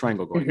 A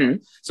triangle going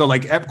on. So,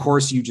 like, of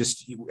course,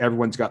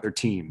 everyone's got their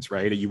teams,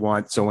 right? You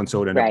want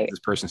so-and-so to end up with this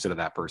person instead of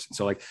that person.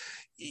 So, like,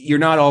 you're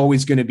not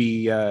always going to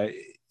be,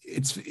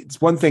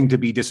 it's one thing to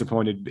be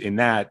disappointed in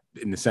the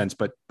sense,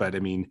 but I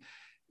mean,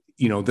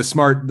 the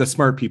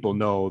smart people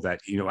know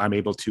that, I'm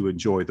able to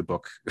enjoy the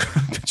book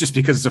just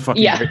because it's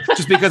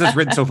just because it's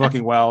written so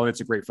fucking well, and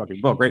it's a great fucking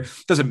book, right?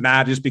 Doesn't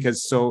matter just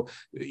because. I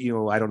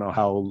don't know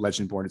how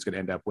Legendborn is going to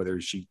end up, whether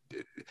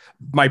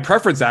my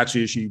preference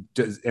actually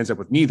is ends up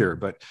with neither,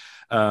 but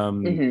I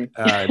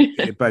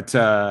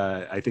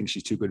think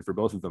she's too good for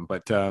both of them.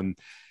 But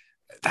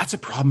that's a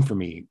problem for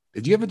me.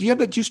 Do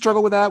you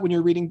struggle with that when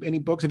you're reading any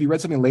books? Have you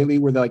read something lately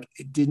where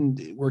it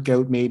didn't work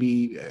out,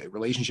 maybe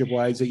relationship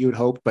wise, that you would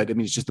hope, but I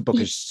mean, it's just the book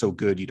is so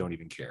good you don't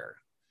even care?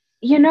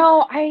 I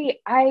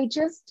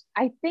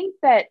think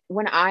that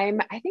when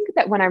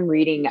I'm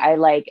reading,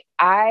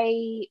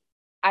 I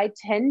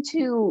tend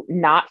to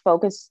not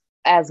focus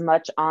as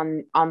much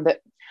on the,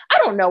 I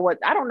don't know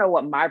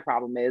what my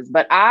problem is,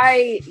 but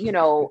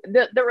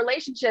the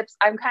relationships,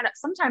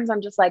 sometimes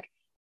I'm just like,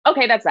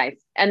 okay, that's nice.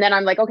 And then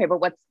I'm like, okay, but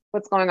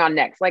what's going on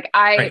next? Like,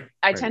 I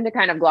tend to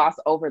kind of gloss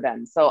over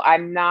them. So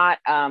I'm not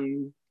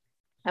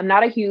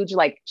a huge,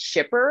 like,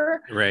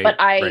 shipper, but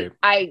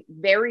I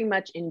very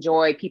much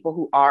enjoy people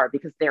who are,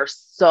 because they're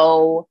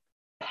so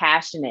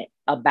passionate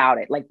about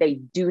it. Like, they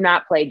do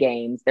not play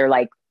games. They're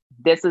like,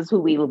 this is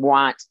who we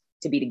want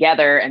to be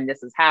together, and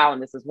this is how,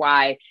 and this is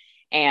why.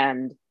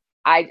 And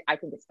I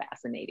think it's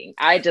fascinating.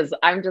 I'm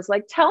just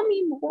like, tell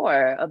me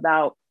more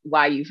about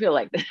why you feel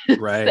like this.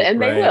 Right.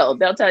 And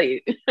they'll tell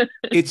you.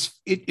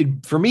 It's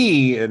for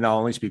me, and I'll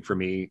only speak for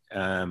me.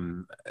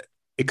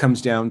 It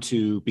comes down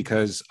to,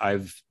 because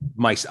I've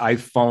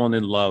fallen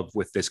in love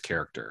with this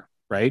character,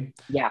 right?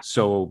 Yeah.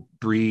 So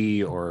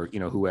Brie, or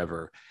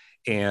whoever,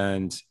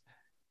 and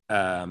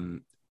I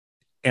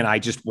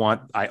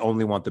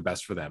only want the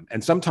best for them.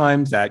 And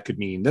sometimes that could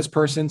mean this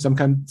person.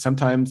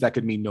 Sometimes that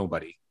could mean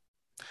nobody.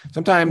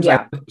 Sometimes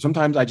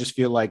I just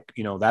feel like,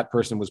 that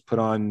person was put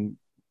on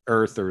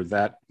Earth, or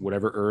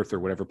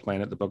whatever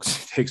planet the book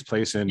takes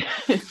place in,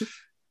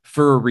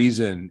 for a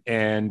reason,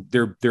 and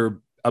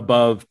they're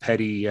above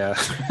petty,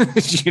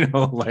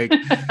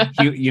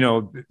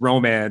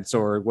 romance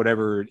or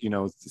whatever,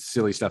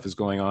 silly stuff is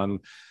going on.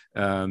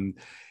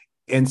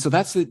 And so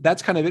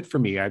that's kind of it for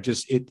me. I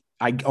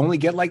only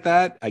get like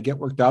that. I get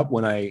worked up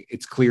when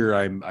it's clear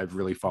I've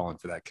really fallen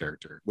for that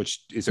character,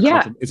 which is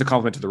a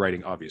compliment to the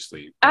writing,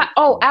 obviously. Right?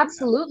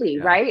 Absolutely.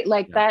 Yeah. Right.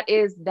 Like,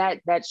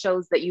 that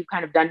shows that you've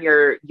kind of done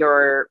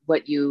your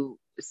what you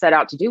set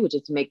out to do, which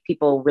is to make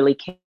people really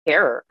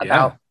care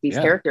about these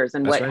characters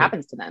and what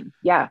happens to them.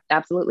 Yeah,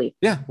 absolutely.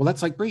 Yeah. Well,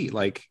 that's like Brie.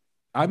 Like,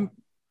 I'm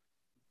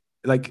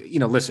like,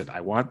 listen,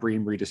 I want Brie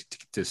and Brie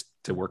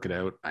to work it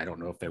out. I don't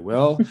know if they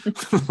will.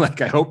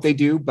 Like, I hope they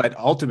do, but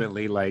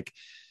ultimately, like,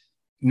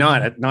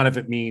 not if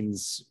it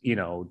means,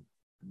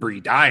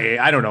 Brie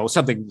die. I don't know,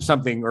 something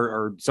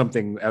or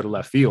something out of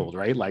left field,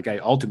 right? Like, I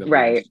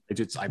ultimately,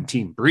 I'm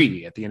team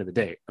Brie at the end of the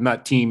day. I'm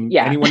not team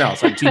anyone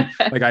else. I'm team,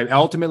 like, I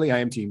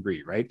am team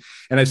Brie, right?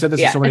 And I've said this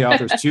to so many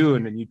authors too,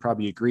 and you'd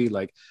probably agree,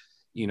 like,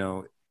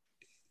 the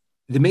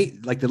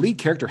lead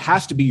character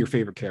has to be your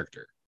favorite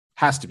character.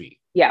 Has to be.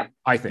 Yeah.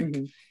 I think.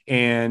 Mm-hmm.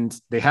 And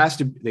they have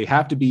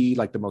to be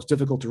like the most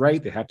difficult to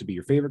write. They have to be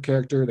your favorite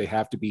character. They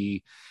have to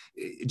be,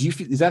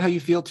 is that how you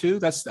feel too?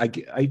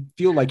 I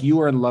feel like you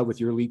are in love with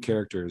your lead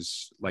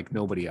characters like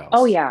nobody else.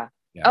 Oh yeah.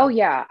 Yeah. Oh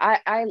yeah.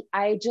 I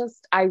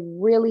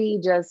really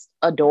just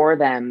adore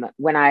them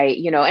when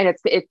and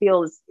it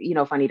feels,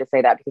 funny to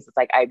say that because it's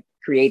like I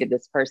created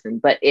this person,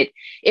 but it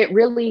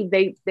really,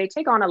 they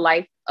take on a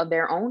life of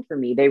their own for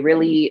me. They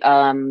really,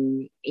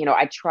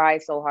 I try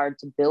so hard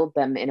to build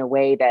them in a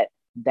way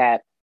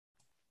that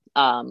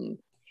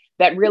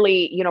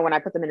really, when I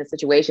put them in a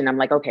situation, I'm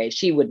like, okay,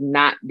 she would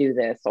not do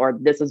this, or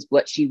this is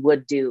what she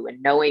would do.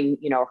 And knowing,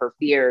 her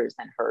fears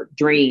and her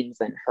dreams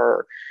and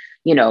her,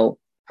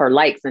 her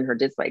likes and her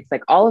dislikes,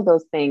 like all of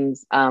those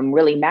things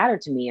really matter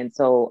to me. And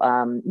so,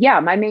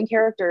 my main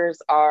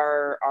characters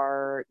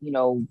are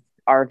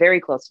very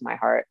close to my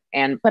heart.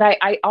 But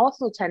I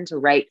also tend to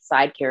write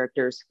side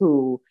characters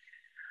who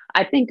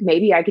I think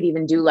maybe I could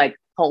even do like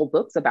whole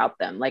books about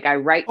them. Like I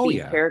write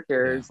these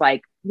characters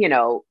like,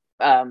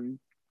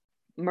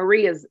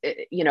 Maria's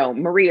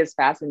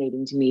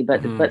fascinating to me,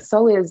 but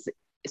so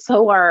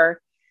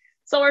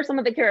are some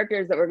of the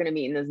characters that we're going to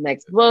meet in this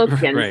next book.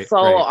 And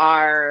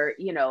are,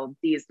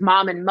 these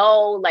Mom and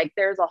Mo, like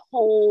there's a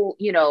whole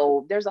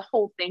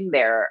thing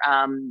there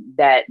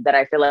that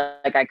I feel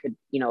like I could,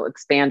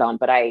 expand on.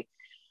 But I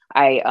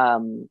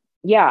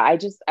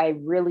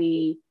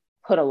really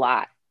put a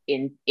lot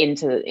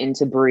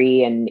into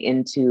Bree and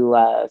into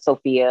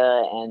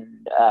Sophia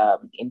and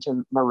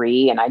into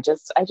Marie, and I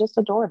just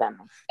adore them.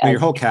 Your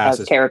whole cast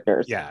as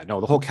characters. Yeah,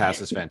 no, the whole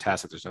cast is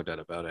fantastic. There's no doubt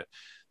about it.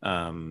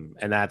 And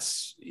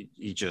that's,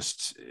 you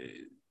just,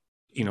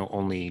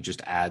 only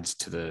just adds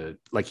to the,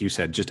 like you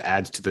said, just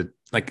adds to the,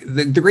 like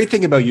the great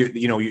thing about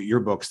your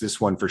books, this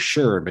one for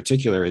sure in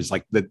particular, is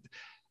like the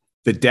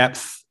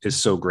depth is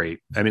so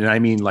great. I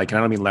mean, like, I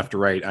don't mean left to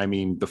right. I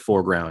mean, the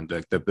foreground,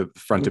 like the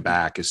front to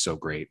back is so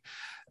great.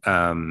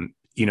 At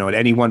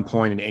any one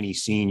point in any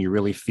scene, you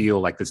really feel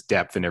like this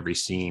depth in every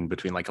scene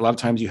between, like, a lot of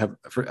times you have,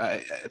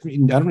 I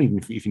don't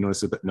even if you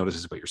notice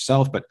this about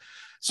yourself, but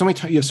so many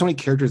times you have so many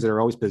characters that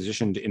are always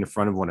positioned in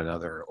front of one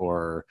another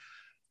or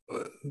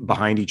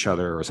behind each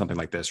other or something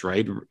like this,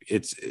 right?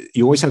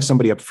 You always have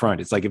somebody up front.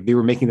 It's like if they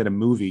were making that a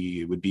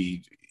movie, it would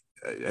be,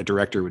 a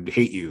director would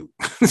hate you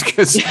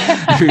because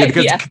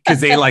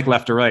they like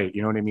left to right,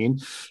 you know what I mean?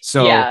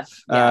 So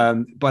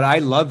but I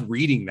love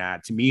reading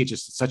that. To me, it's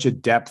just such a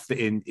depth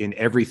in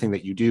everything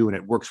that you do, and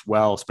it works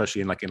well,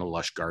 especially in a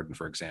Lush Garden,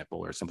 for example,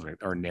 or something,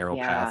 or Narrow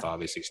Path,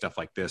 obviously, stuff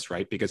like this,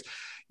 right? Because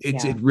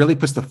it really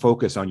puts the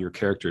focus on your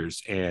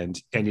characters, and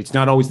it's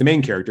not always the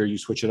main character. You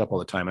switch it up all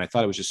the time, and I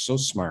thought it was just so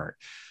smart.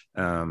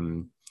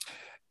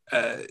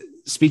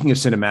 Speaking of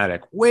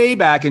cinematic, way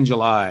back in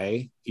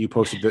July, you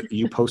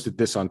posted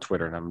this on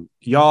Twitter, and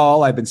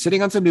I've been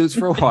sitting on some news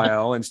for a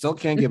while and still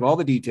can't give all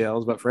the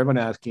details, but for everyone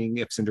asking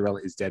if Cinderella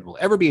is Dead will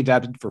ever be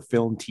adapted for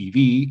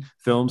film/TV,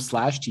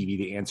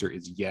 the answer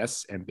is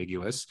yes,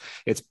 ambiguous.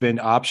 It's been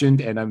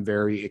optioned, and I'm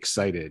very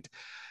excited.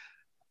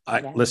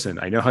 Listen,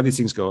 I know how these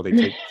things go.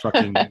 They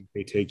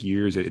take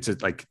years.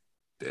 It's like,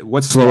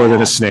 what's slower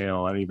than a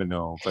snail? I don't even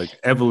know. It's like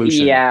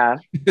evolution. Yeah.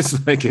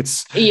 It's like,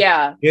 it's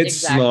exactly.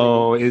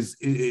 Slow.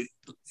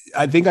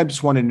 I think I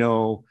just want to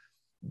know,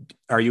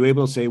 are you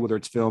able to say whether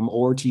it's film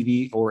or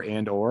TV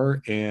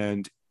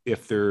and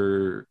if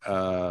there's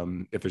a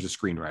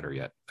screenwriter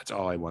yet? That's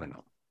all I want to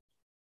know.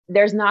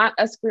 There's not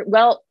a screen.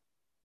 Well,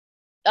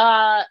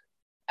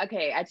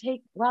 okay.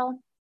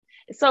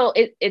 So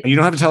you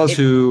don't have to tell us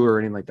who or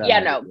anything like that. Yeah,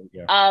 no.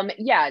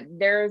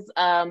 There's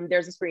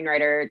a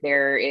screenwriter.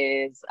 There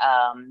is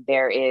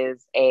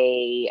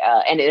a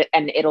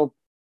and it'll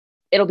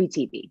be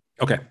TV.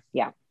 Okay.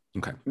 Yeah.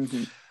 Okay.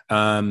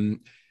 Mm-hmm.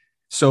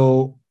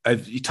 So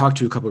you talked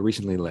to a couple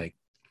recently, like,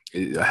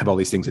 have all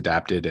these things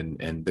adapted,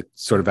 and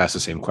sort of asked the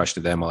same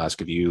question to them. I'll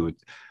ask of you.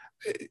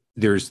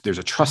 There's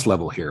a trust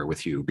level here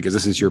with you because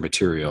this is your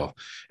material,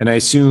 and I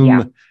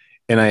assume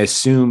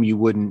you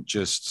wouldn't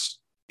just.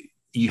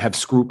 You have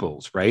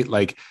scruples, right?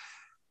 Like,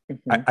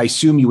 I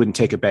assume you wouldn't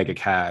take a bag of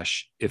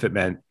cash if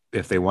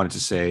they wanted to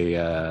say,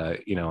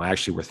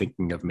 actually, we're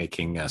thinking of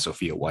making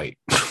Sophia White.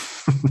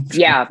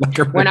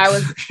 When I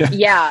was,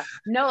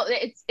 no,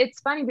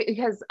 it's funny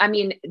because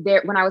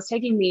when I was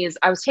taking these,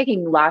 I was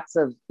taking lots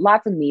of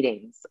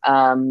meetings.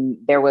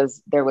 There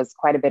was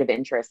quite a bit of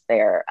interest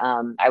there.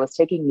 I was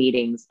taking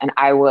meetings, and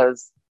I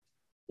was,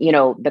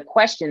 the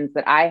questions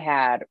that I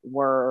had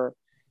were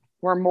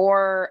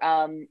more,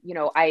 I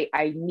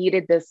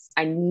needed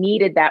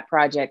that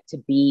project to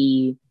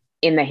be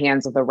in the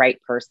hands of the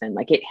right person.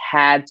 Like, it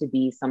had to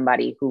be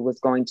somebody who was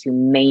going to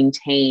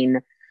maintain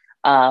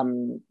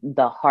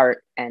the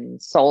heart and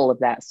soul of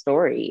that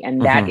story.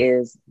 And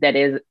it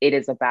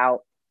is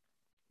about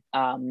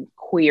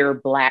queer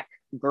Black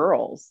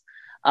girls.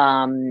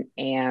 And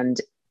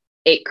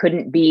it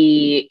couldn't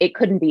be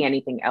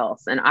anything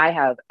else. And I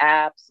have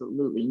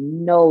absolutely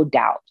no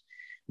doubt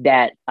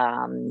that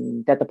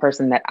the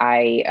person that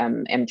I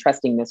am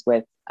trusting this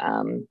with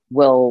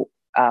will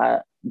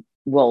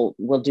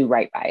do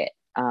right by it.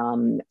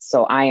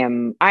 So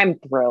I'm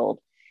thrilled.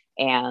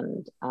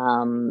 And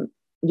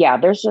yeah,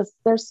 there's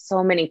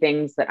so many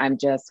things that I'm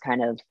just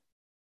kind of,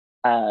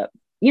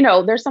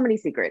 there's so many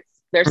secrets.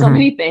 There's so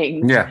many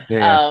things.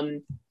 Yeah.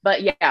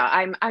 But yeah,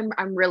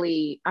 I'm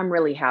really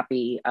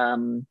happy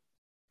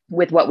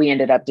with what we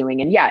ended up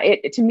doing. And yeah,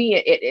 to me,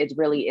 it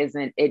really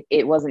isn't,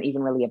 it wasn't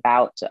even really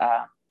about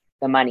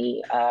the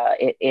money.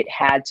 It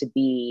had to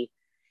be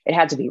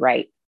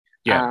right.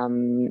 Yeah.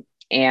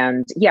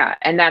 And yeah,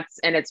 and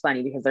it's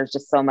funny because there's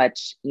just so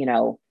much,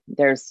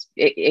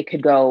 it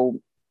could go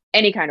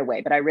any kind of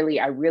way, but I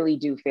really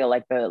do feel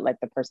like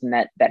the person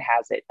that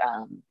has it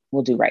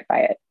will do right by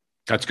it.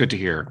 That's good to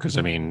hear. Cause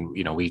I mean,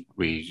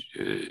 we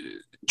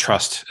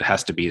trust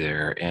has to be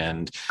there.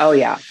 And oh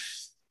yeah.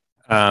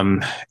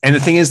 And the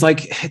thing is,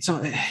 like, it's,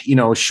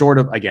 short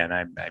of, again,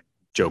 I'm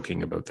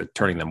joking about the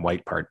turning them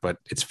white part, but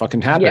it's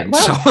fucking happened.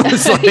 Yeah, well, so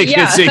it's like,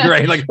 it's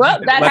right. Like, well,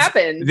 that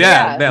happened.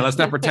 Yeah. Let's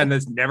not pretend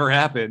this never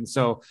happened.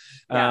 So,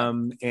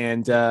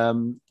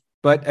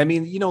 but I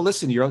mean,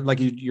 listen,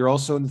 you're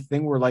also in the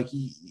thing where like,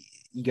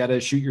 you got to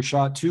shoot your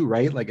shot too,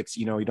 right? Like it's,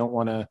 you don't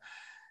want to,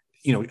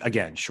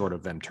 again, short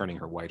of them turning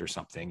her white or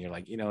something, you're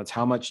like, it's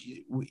how much,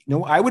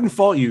 I wouldn't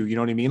fault you. You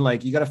know what I mean?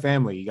 Like you got a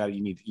family,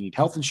 you need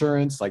health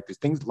insurance, like there's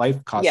things,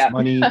 life costs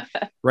money,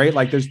 right?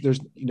 Like there's,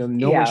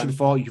 no one should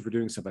fault you for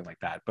doing something like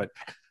that. But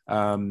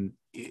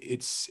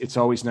it's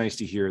always nice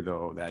to hear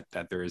though, that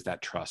there is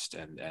that trust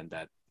and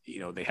that,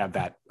 they have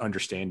that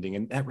understanding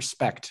and that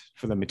respect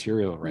for the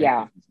material, right?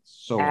 Yeah.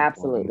 So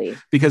absolutely.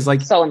 Important. Because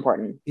like, so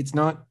important. It's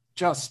not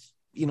just,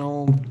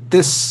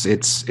 this,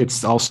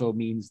 it's also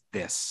means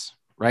this,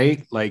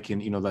 right? Like,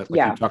 and you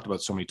talked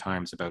about so many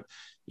times about,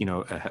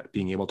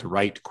 being able to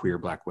write queer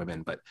Black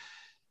women, but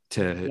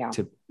to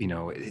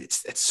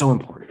it's so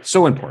important.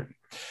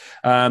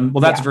 Well,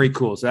 that's very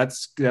cool. So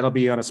that'll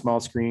be on a small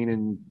screen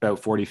in about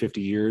 40,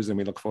 50 years. And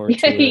we look forward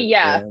to it.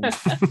 Yeah.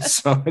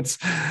 So it's,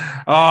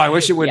 I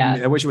wish it would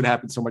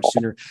happen so much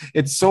sooner.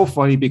 It's so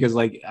funny because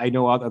like, I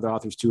know other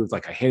authors too, it's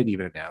like, I hated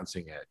even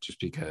announcing it just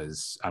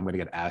because I'm going to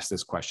get asked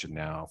this question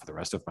now for the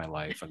rest of my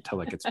life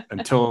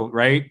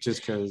right.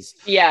 Just cause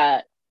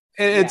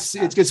it's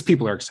because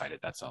people are excited.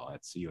 That's all.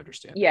 You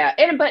understand. Yeah.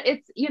 But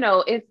it's,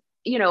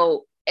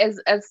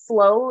 as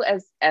slow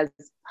as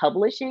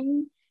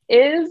publishing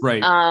is,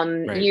 right.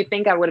 You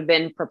think I would have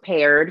been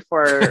prepared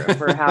for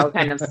how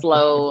kind of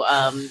slow,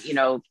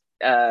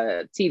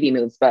 TV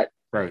moves, but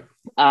right.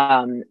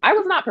 I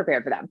was not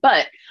prepared for that,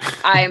 but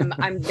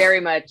I'm very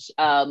much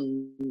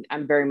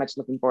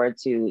looking forward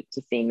to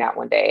seeing that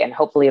one day, and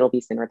hopefully it'll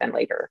be sooner than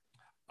later.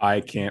 I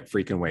can't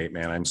freaking wait,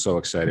 man. I'm so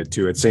excited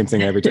too. It's same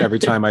thing every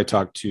time I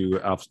talk to,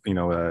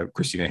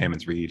 Christina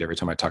Hammonds-Reed, every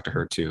time I talk to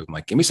her too, I'm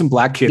like, give me some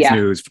Black kids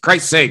news for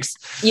Christ's sakes.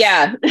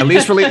 Yeah. at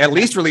least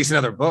release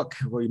another book.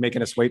 Were you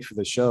making us wait for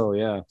the show?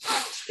 Yeah.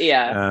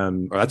 Yeah.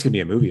 Or that's gonna be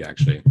a movie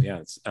actually.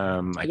 Yeah. It's,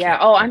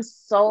 I'm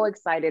so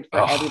excited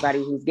for everybody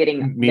who's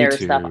getting their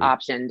stuff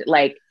optioned.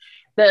 Like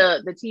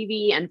the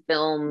TV and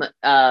film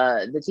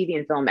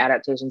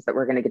adaptations that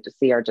we're going to get to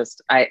see are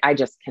just, I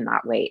just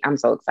cannot wait. I'm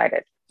so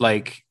excited.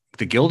 Like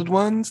the Gilded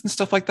Ones and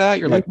stuff like that.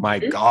 You're like, my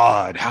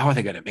God, how are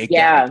they going to make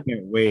that? I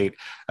can't wait.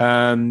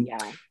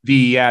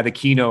 The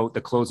keynote,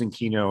 the closing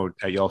keynote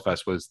at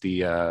YALLFest was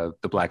the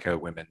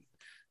Blackout women.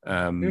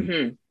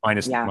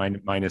 Minus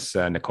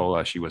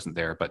Nicola, she wasn't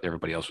there, but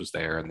everybody else was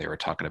there, and they were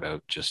talking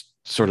about just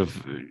sort of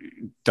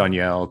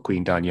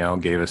Queen Danielle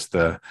gave us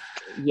the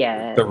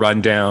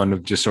rundown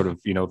of just sort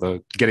of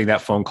the getting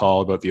that phone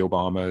call about the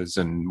Obamas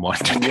and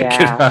wanting to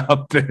pick it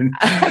up, and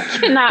I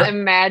cannot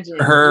imagine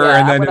her.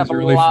 And then I would have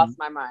lost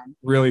my mind.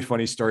 Really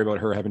funny story about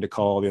her having to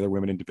call the other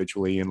women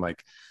individually, and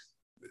like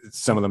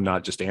some of them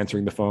not just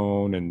answering the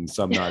phone, and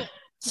some not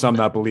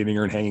believing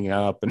her and hanging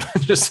up, and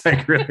just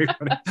like really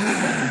funny.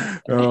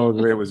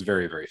 Oh, it was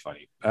very, very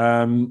funny.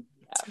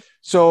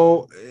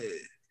 So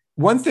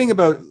one thing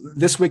about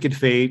This Wicked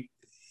Fate,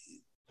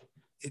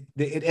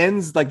 it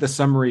ends like the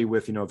summary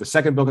with, the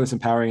second book in this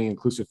empowering and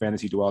inclusive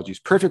fantasy duology is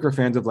perfect for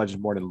fans of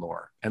Legendborn and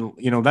lore. And,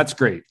 that's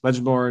great.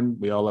 Legendborn,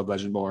 we all love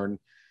Legendborn.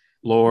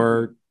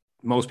 Lore,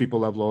 most people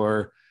love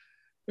lore.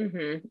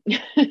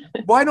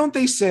 Why don't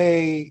they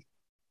say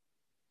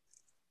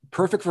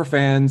perfect for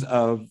fans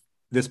of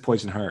This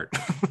Poison Heart?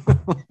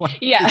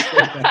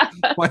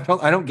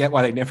 I don't get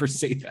why they never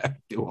say that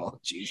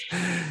duologies.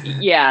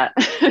 Yeah.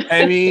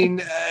 I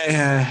mean,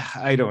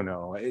 I don't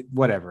know.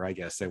 Whatever. I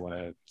guess they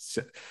want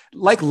to,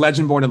 like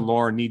Legendborn and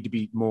lore, need to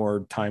be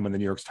more time on the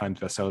New York Times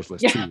bestsellers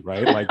list too,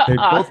 right? Like they've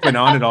both been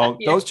on it all.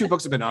 Those two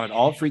books have been on it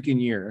all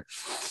freaking year.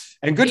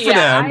 And good for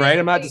them, right?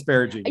 I'm not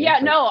disparaging.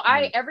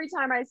 Every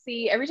time I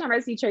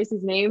see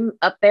Tracy's name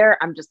up there,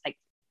 I'm just like,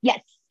 yes.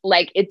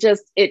 like it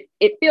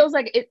feels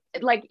like it,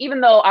 like,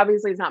 even though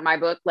obviously it's not my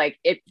book, like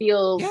it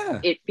feels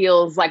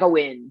like a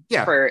win.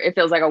 It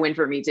feels like a win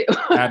for me too.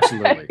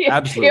 Absolutely.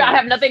 I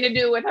have nothing to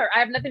do with her,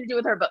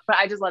 but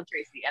I just love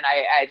Tracy, and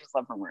I just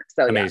love her work.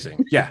 So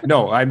amazing.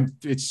 No,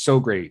 it's so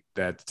great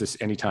that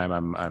just anytime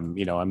I'm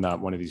not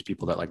one of these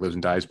people that like lives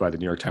and dies by the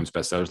New York Times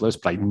bestsellers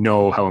list, but I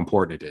know how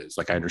important it is.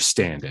 Like I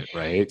understand it,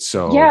 right?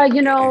 So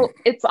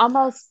it's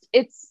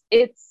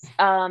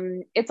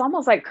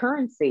almost like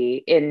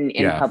currency in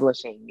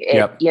publishing.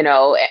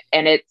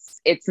 And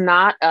it's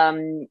not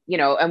and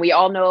we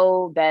all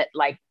know that,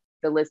 like,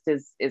 the list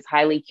is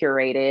highly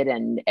curated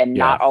and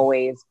not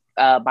always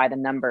by the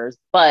numbers,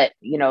 but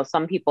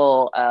some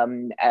people,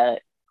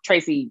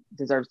 Tracy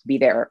deserves to be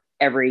there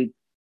every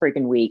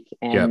freaking week,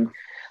 and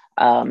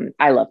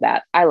I love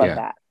that.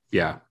 That.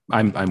 Yeah,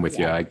 I'm with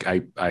you.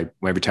 I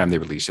every time they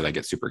release it, I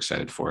get super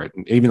excited for it.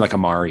 And even like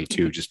Amari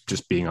too,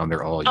 just being on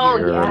there all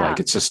year. Like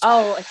it's just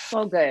it's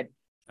so good.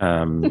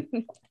 And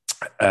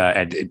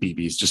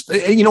BB's just,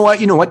 you know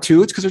what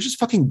too? It's because they're just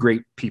fucking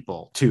great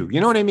people too. You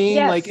know what I mean?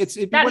 Yes, like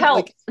that helps.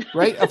 like,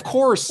 right? Of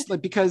course,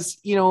 like, because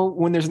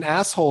when there's an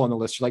asshole on the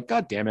list, you're like,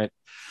 God damn it.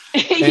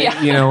 And,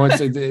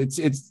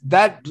 it's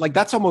that, like,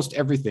 that's almost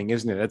everything,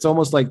 isn't it? It's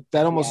almost like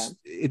that.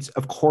 It's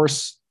of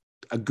course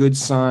a good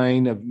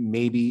sign of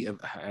maybe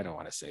I don't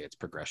want to say it's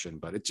progression,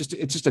 but it's just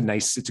it's a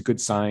good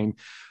sign.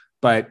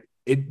 But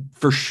it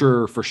for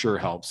sure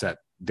helps that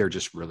they're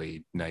just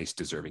really nice,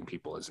 deserving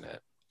people, isn't it?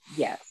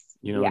 Yes.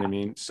 You know what I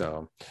mean?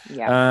 So,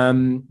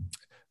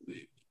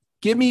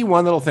 give me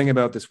one little thing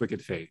about this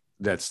Wicked Fate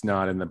that's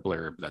not in the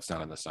blurb, that's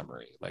not in the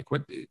summary. Like,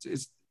 what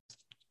is?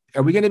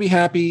 Are we going to be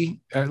happy?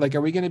 Like,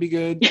 are we going to be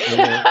good,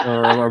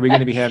 or are we going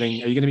to be Are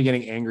you going to be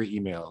getting angry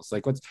emails?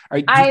 Like,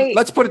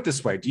 let's put it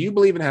this way: do you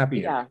believe in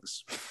happy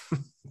endings?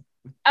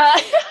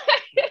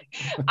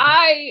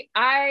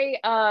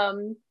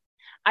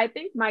 I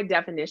think my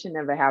definition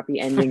of a happy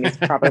ending is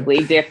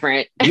probably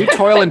different. You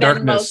toil in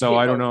darkness, so people.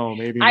 I don't know.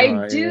 Maybe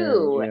I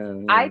do.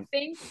 Yeah.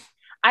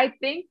 I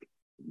think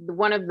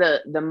one of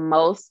the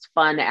most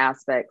fun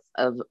aspects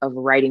of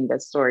writing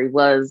this story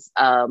was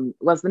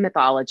the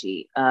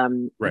mythology.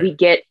 We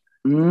get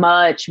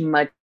much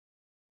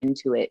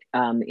into it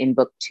in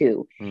book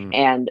 2,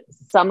 and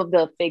some of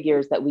the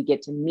figures that we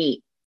get to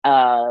meet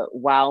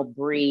while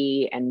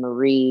Bree and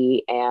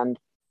Marie and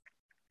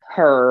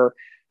her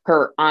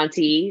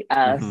auntie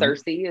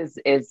Cersei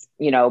is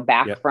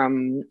back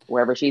from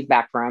wherever she's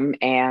back from,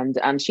 and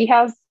she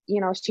has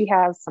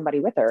somebody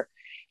with her,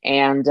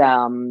 and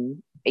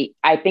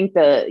I think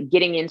the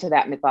getting into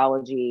that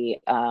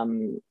mythology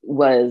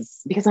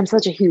was because I'm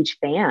such a huge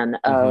fan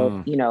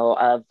of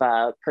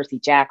Percy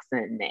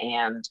Jackson,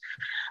 and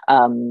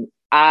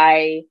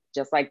I,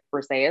 just like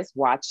Briseis,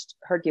 watched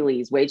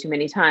Hercules way too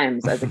many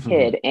times as a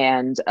kid,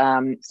 and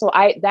so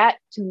that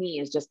to me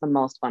is just the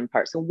most fun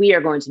part. So we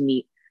are going to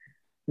meet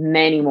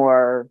many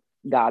more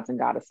gods and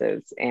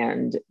goddesses,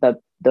 and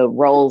the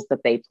roles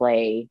that they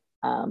play,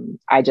 I'm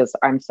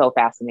so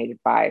fascinated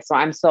by. So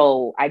I'm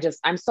so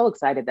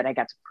excited that I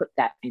got to put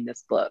that in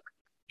this book.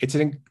 It's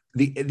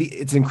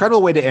it's an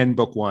incredible way to end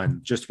book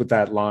 1, just with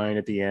that line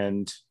at the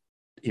end.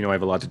 I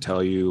have a lot to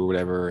tell you, or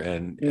whatever,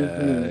 and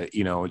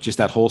just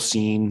that whole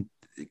scene,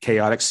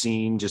 chaotic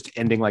scene, just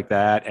ending like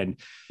that, and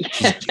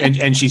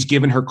she's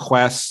given her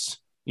quests.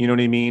 You know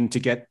what I mean? To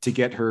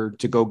get her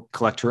to go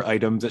collect her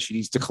items that she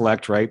needs to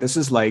collect, right? This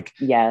is like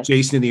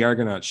Jason and the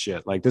Argonauts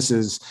shit. Like, this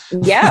is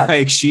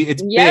like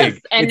it's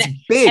big. And, it's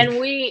big. And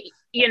we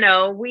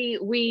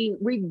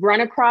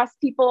run across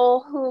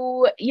people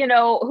who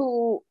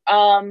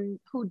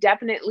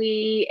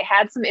definitely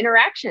had some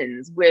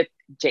interactions with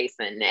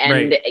Jason,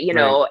 and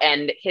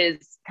and his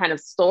kind of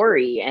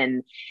story,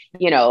 and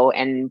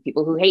and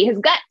people who hate his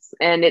guts.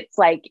 And it's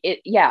like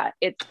it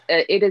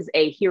is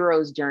a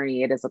hero's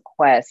journey. It is a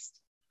quest.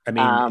 I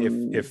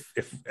mean, if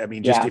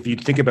you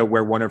think about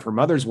where one of her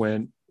mothers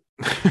went,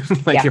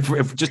 like if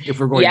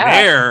we're going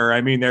there,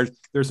 I mean, there's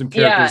some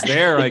characters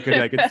there I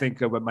could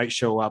think of what might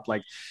show up.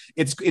 Like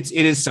it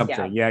is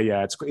something.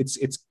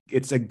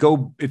 It's a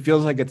go. It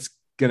feels like it's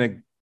gonna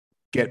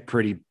get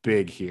pretty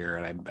big here,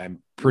 and I'm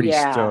pretty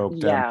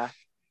stoked.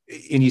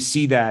 And you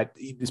see that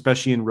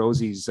especially in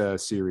Rosie's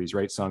series,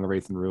 right? Song of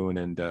Wraith and Ruin,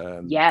 and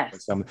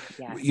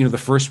the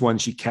first one,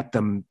 she kept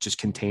them just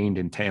contained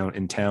in town,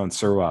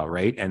 Surwa,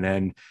 right? And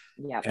then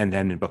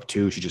in book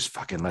 2, she just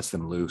fucking lets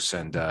them loose.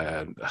 And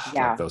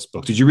like those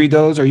books. Did you read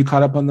those? Are you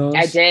caught up on those?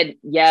 I did.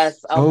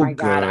 Yes. Oh my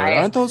God.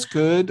 Aren't those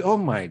good? Oh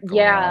my gosh.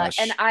 Yeah.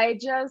 And I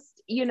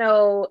just,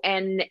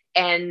 and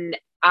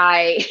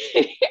I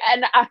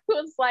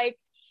was like,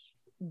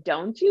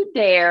 don't you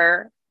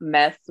dare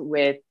mess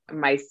with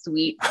my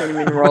sweet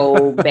cinnamon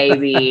roll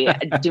baby.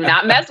 Do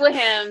not mess with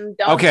him.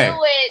 Don't do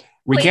it.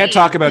 We can't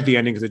talk about the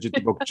ending because the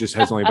book just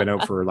has only been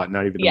out for not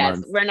even a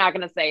month. We're not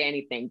going to say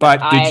anything.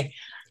 But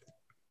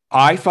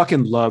I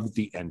fucking loved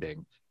the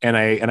ending. And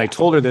I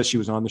told her this, she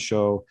was on the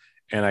show,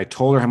 and I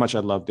told her how much I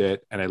loved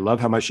it. And I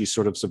love how much she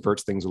sort of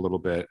subverts things a little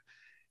bit.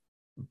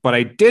 But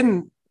I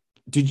didn't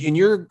in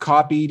your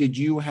copy, did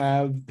you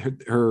have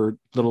her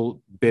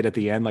little bit at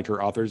the end, like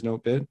her author's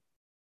note bit?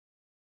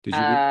 Did you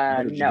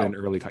read did you get an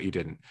early copy? You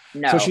didn't.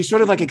 No. So she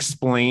sort of like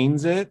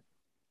explains it,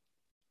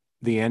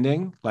 the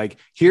ending. Like,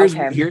 here's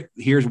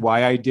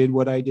why I did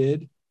what I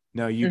did.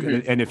 No,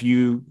 you and if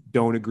you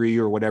don't agree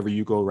or whatever,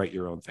 you go write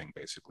your own thing,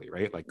 basically,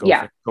 right? Like go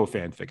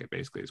fanfic it,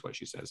 basically, is what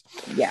she says.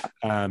 Yeah.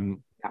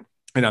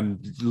 And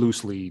I'm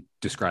loosely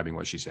describing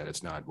what she said.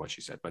 It's not what she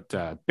said, but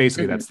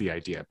basically that's the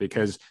idea,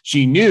 because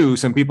she knew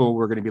some people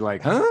were going to be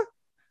like, huh?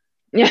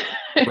 Yeah.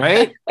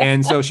 Right.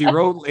 And so she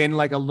wrote in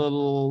like a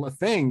little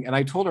thing. And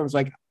I told her, I was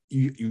like,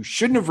 you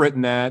shouldn't have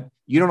written that.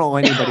 You don't owe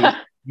anybody.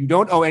 You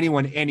don't owe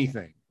anyone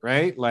anything.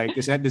 Right. Like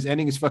this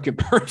ending is fucking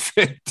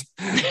perfect.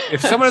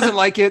 If someone doesn't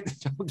like it,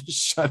 just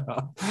shut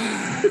up.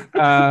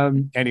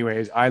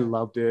 Anyways, I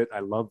loved it.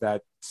 I love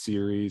that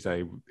series.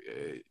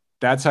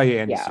 That's how you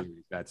end a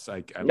series. That's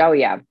like, loved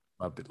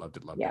it.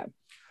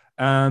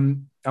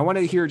 I want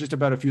to hear just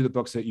about a few of the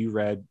books that you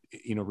read,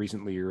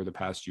 recently or the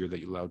past year that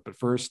you loved. But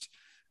first,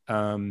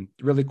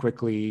 really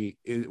quickly,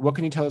 what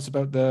can you tell us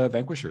about the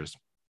Vanquishers?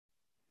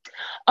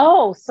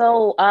 Oh,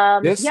 so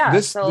this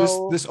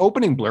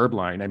opening blurb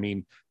line, I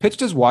mean,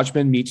 pitched as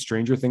Watchmen meets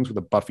Stranger Things with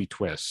a Buffy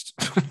twist.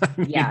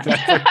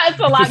 That's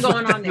a lot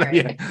going on there.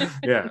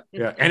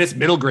 Yeah. And it's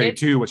middle grade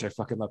too, which I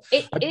fucking love.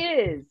 It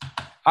is.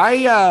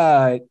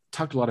 I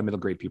talked to a lot of middle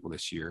grade people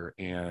this year,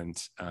 and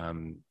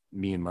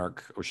me and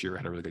Mark O'Shear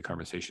had a really good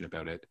conversation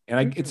about it.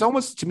 And it's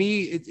almost, to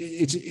me,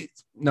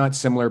 it's not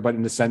similar, but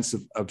in the sense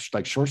of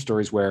like short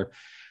stories where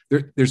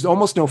there's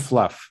almost no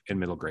fluff in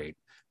middle grade,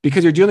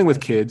 because you're dealing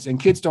with kids, and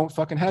kids don't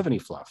fucking have any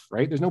fluff,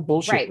 right? There's no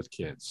bullshit with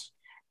kids.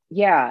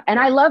 Yeah. And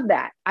I love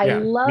that. I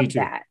love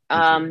that.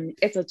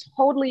 It's a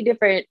totally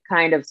different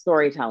kind of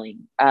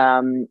storytelling.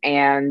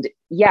 And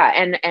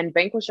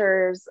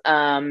Vanquishers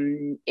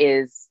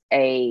is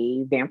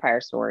a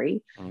vampire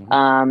story,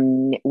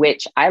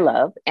 which I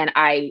love. And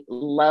I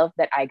love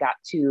that I got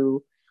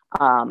to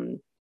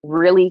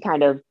really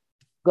kind of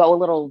go a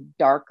little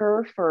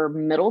darker for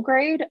middle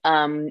grade,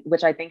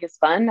 which I think is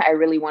fun. I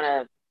really want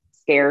to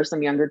scare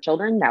some younger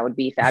children. That would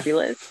be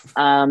fabulous.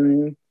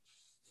 And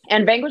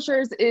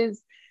Vanquishers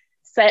is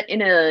set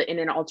in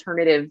an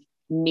alternative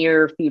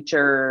near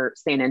future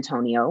San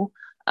Antonio,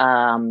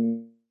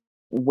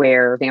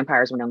 where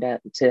vampires were known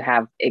to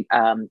have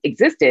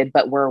existed,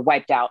 but were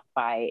wiped out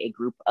by a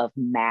group of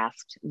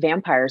masked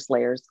vampire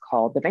slayers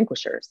called the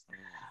Vanquishers.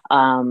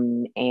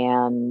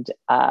 And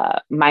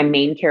my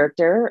main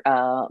character,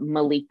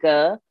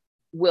 Malika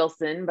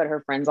Wilson, but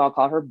her friends all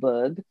call her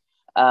Boog.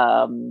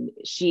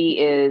 She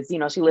is,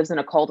 she lives in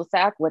a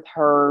cul-de-sac with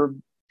her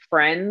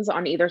friends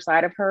on either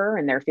side of her,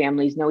 and their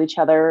families know each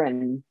other.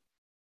 And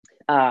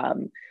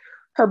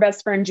her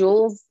best friend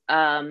Jules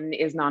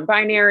is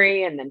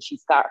non-binary, and then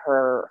she's got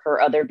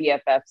her other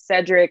BFF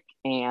Cedric,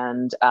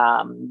 and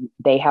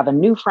they have a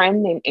new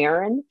friend named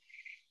Aaron.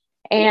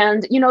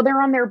 And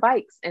they're on their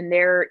bikes, and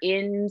they're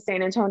in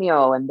San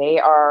Antonio, and they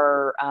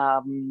are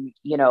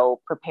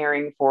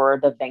preparing for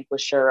the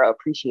Vanquisher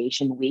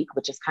Appreciation Week,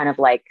 which is kind of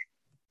like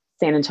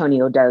San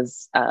Antonio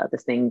does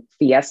this thing,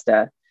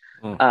 Fiesta,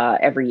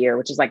 every year,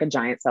 which is like a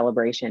giant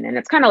celebration. And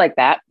it's kind of like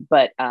that,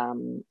 but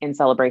in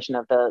celebration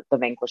of the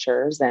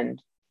Vanquishers.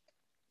 And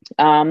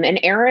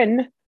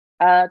Aaron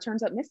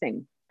turns up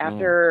missing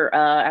after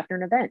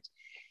an event.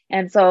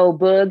 And so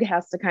Boog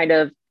has to kind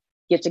of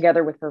get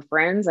together with her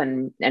friends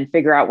and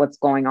figure out what's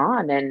going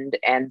on,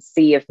 and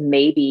see if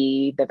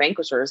maybe the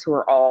Vanquishers, who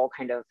are all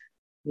kind of,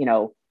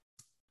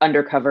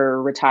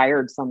 undercover,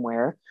 retired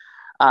somewhere,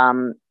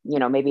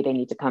 maybe they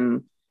need to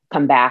come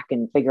back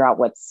and figure out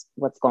what's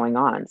going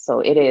on. So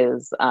it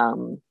is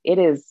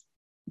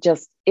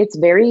it's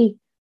very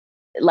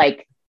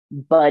like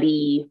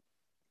buddy,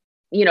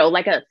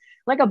 like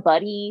a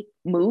buddy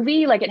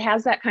movie. Like, it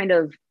has that kind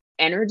of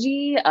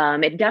energy.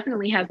 It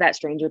definitely has that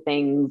Stranger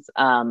Things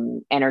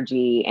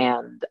energy.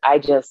 And I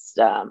just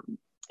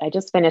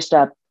finished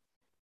up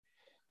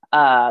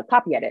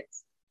copy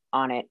edits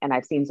on it, and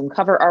I've seen some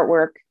cover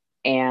artwork,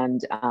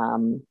 and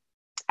I'm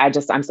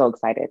so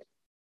excited.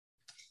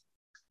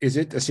 Is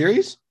it a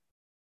series?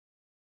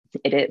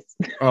 It is.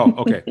 Oh,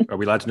 okay. Are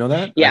we allowed to know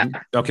that? Yeah.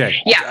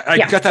 Okay. Yeah. I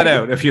cut that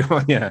out if you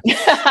want. Yeah.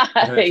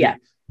 Yeah.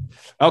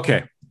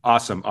 Okay.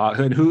 Awesome.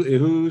 And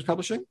who's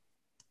publishing?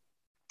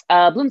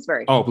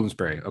 Bloomsbury. Oh,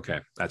 Bloomsbury.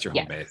 Okay. That's your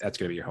home base. That's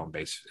going to be your home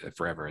base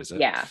forever, is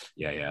it? Yeah.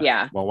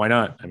 Yeah. Well, why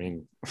not? I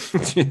mean,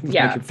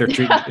 yeah. If they're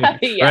treating,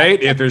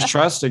 right? If there's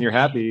trust and you're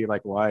happy,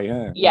 like,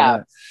 why?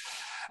 Yeah.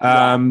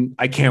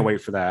 I can't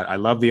wait for that. I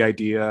love the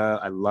idea.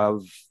 I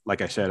love,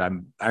 like I said,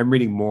 I'm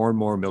reading more and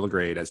more middle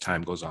grade as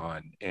time goes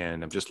on,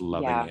 and I'm just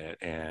loving it.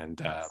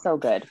 And so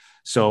good.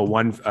 So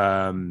one,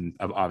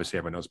 obviously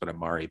everyone knows about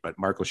Amari, but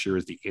Mark O'Shear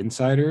is The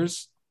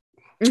Insiders.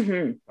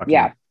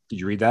 Yeah. Did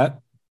you read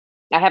that?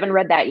 I haven't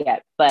read that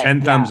yet, but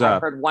 10 thumbs up.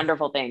 I've heard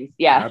wonderful things.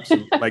 Yeah.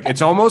 Absolutely. Like,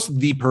 it's almost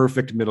the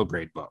perfect middle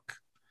grade book.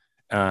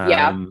 In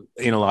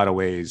a lot of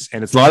ways.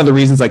 And it's a lot of the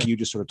reasons, like you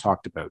just sort of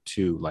talked about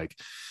too. Like,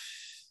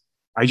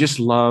 I just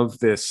love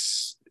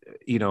this,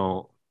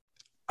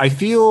 I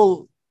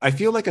feel I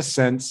feel like a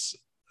sense.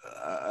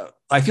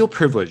 I feel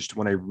privileged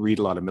when I read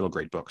a lot of middle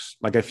grade books.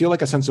 Like I feel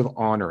like a sense of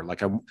honor,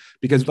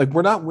 because like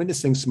we're not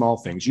witnessing small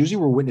things.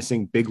 Usually we're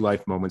witnessing big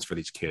life moments for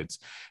these kids.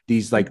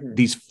 These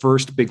these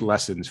first big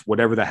lessons,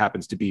 whatever that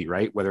happens to be,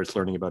 right? Whether it's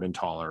learning about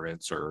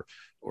intolerance or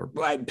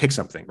pick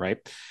something, right?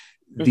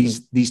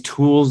 These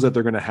tools that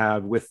they're going to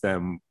have with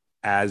them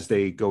as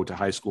they go to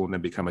high school and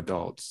then become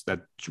adults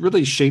that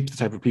really shape the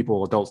type of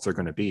adults they're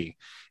going to be.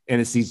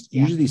 And it's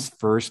usually these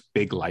first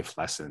big life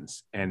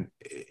lessons. And,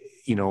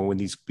 when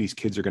these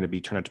kids are going to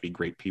turn out to be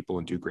great people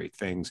and do great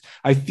things,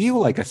 I feel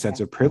like a sense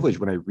of privilege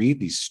when I read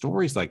these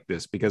stories like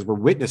this, because we're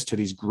witness to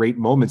these great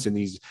moments in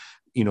these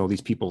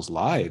people's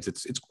lives.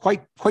 It's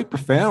quite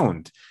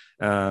profound.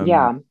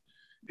 Yeah.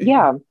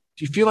 Do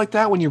you feel like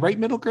that when you write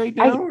middle grade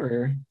now?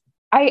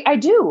 I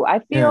do. I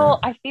feel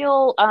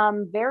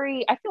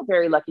very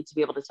lucky to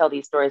be able to tell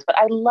these stories, but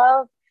I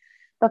love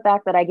the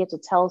fact that I get to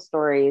tell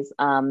stories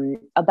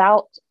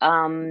about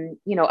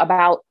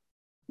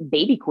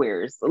baby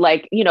queers,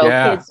 like,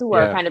 kids who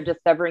are kind of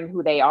discovering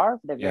who they are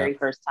for the very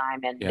first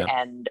time.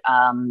 And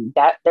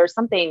that there's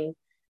something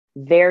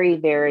very,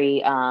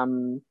 very, I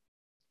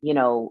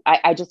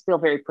just feel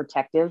very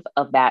protective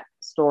of that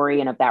story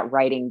and of that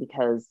writing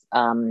because,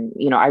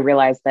 I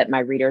realize that my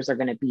readers are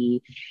going to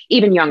be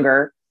even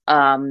younger,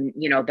 than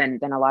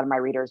a lot of my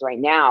readers right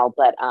now.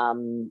 But,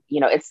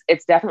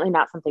 it's definitely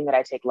not something that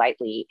I take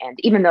lightly. And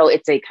even though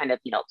it's a kind of,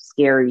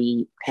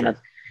 scary kind of,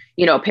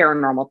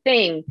 paranormal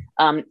thing,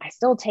 I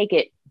still take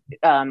it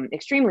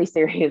extremely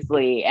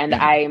seriously. And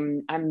I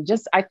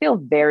feel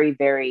very,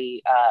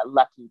 very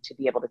lucky to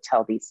be able to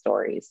tell these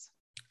stories.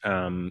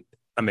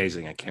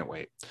 Amazing. I can't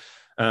wait.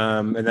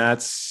 And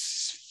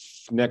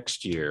that's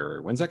next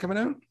year. When's that coming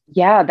out?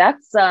 Yeah,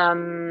 that's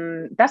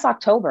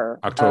October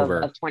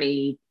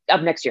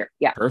of next year.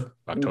 Yeah.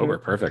 October.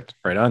 Perfect.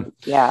 Right on.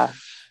 Yeah.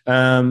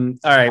 All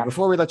right.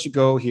 Before we let you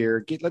go here,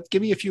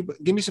 give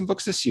me some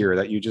books this year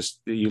that you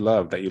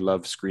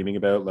love screaming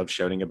about, love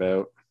shouting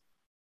about.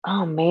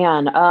 Oh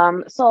man.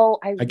 So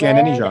I read,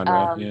 any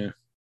genre.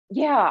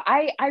 Yeah.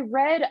 I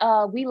read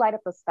We Light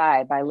Up the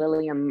Sky by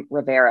Lilian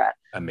Rivera.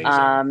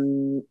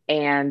 Amazing.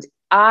 And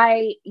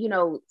I,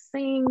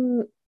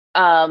 seeing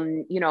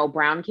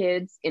brown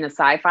kids in a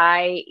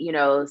sci-fi,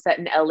 set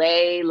in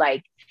LA,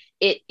 like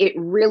it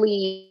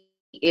really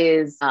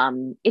is,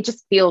 it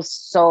just feels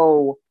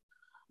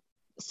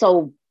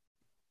so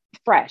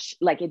fresh.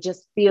 Like it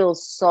just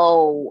feels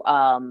so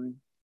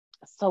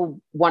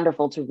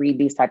wonderful to read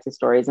these types of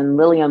stories. And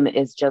Lilian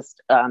is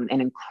just an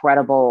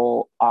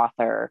incredible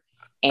author.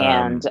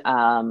 And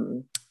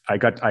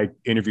I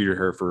interviewed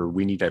her for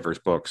We Need Diverse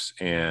Books,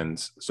 and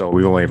so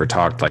we only ever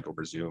talked like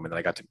over Zoom. And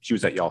then she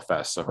was at Y'all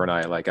Fest, so her and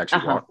I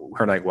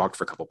walked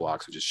for a couple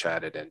blocks. We just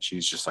chatted, and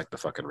she's just like the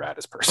fucking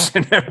raddest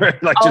person ever.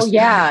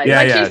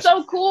 She's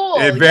so cool.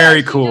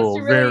 Very cool,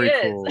 really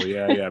very cool.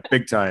 Yeah,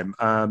 big time.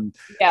 And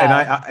then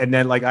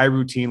I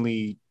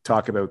routinely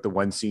talk about the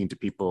one scene to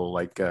people,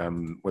 like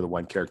where the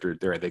one character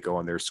they go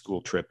on their school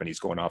trip and he's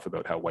going off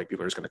about how white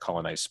people are just going to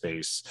colonize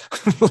space.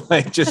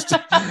 Like just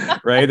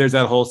right, there's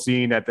that whole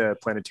scene at the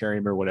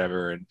planetarium or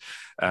whatever. And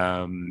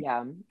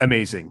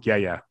amazing.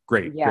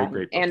 Great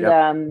book.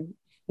 And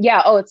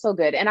it's so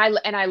good. And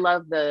I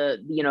love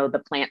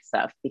the plant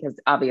stuff because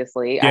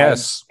obviously I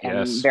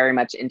am very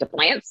much into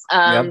plants.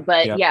 I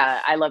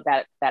love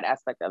that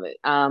aspect of it.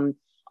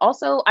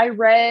 Also I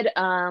read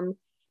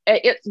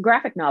it's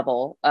graphic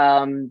novel,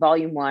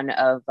 volume 1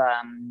 of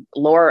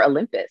Lore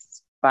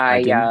Olympus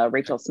by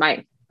Rachel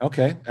Smythe.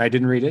 Okay, I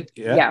didn't read it.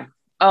 Yeah.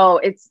 Oh,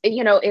 it's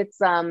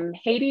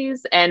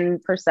Hades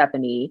and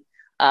Persephone,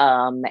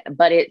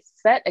 but it's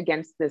set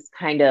against this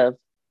kind of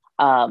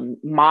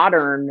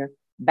modern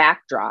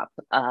backdrop,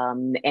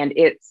 and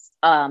it's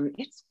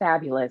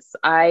fabulous.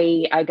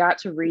 I got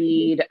to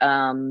read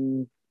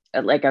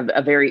like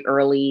a very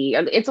early,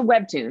 it's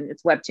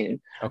webtoon.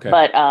 Okay.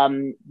 But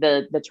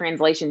the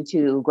translation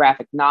to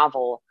graphic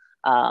novel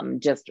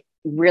just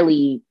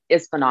really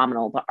is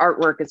phenomenal. The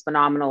artwork is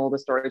phenomenal. The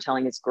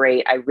storytelling is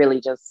great. I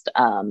really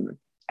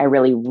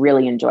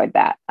really enjoyed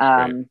that.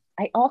 Right.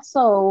 I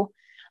also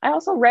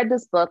read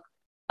this book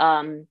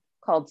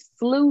called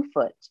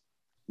Slewfoot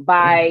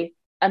by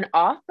an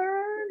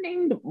author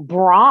named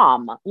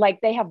Brahm.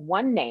 Like they have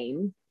one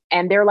name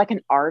and they're like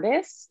an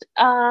artist.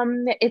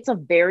 It's a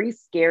very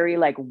scary,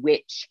 like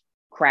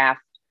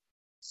witchcraft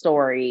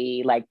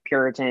story, like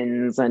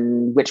Puritans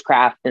and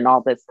witchcraft and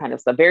all this kind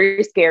of stuff.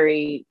 Very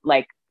scary,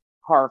 like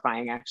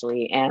horrifying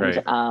actually. And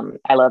right.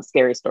 I love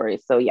scary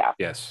stories. So yeah.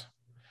 Yes.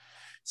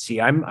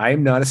 See,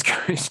 I'm not a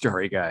scary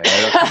story guy.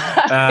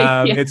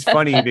 It's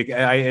funny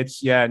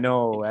because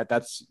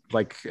that's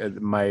like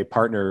my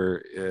partner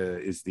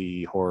is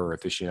the horror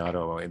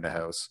aficionado in the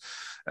house.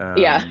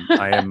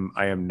 I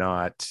am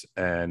not,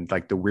 and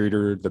like the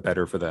weirder the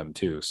better for them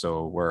too.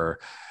 So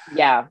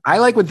I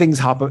like when things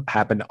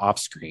happen off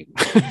screen.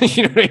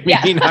 You know what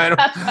I mean?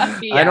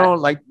 I don't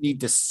like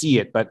need to see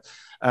it, but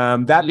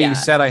that being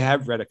said, I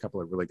have read a couple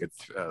of really good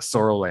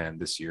Sorrowland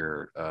this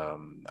year. I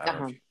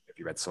don't know if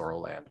you read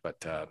Sorrowland,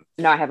 but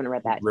no, I haven't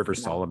read that. River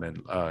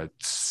Solomon,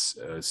 it's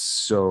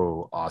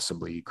so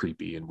awesomely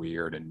creepy and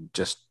weird, and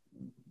just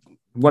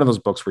one of those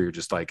books where you're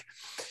just like,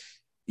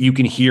 you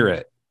can hear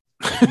it.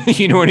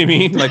 You know what I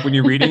mean? Like when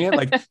you're reading it,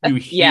 like you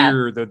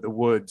hear the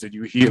woods, and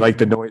you hear like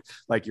the noise,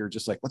 like you're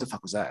just like, what the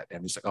fuck was that?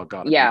 And it's like, oh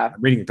God,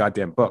 I'm reading a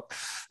goddamn book.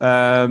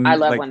 I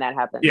love when that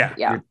happens.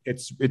 Yeah.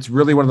 It's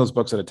really one of those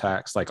books that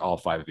attacks like all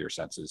 5 of your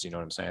senses. You know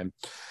what I'm saying?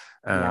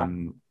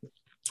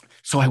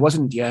 So I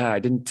haven't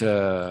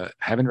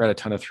read a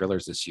ton of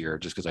thrillers this year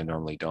just because I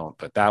normally don't,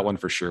 but that one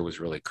for sure was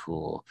really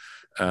cool.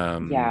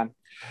 I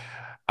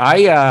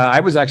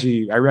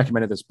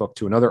recommended this book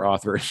to another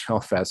author at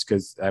Shellfest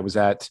because I was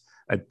at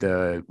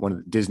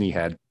Disney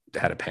had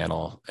a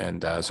panel,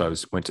 and so I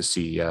went to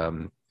see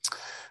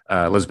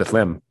Elizabeth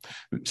Lim,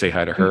 say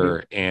hi to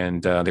her,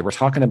 and they were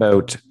talking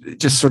about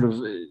just sort of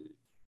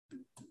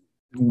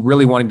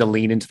really wanting to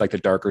lean into like the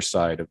darker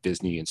side of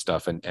Disney and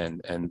stuff, and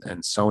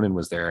Sonnen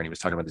was there, and he was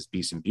talking about this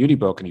Beast and Beauty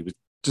book, and he was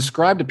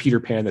described a Peter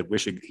Pan that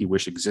he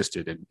wished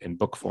existed in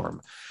book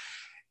form.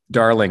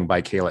 Darling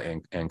by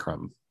Kayla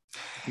Ancrum.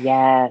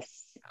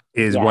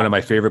 Is one of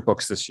my favorite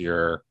books this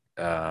year.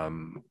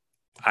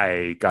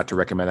 I got to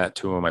recommend that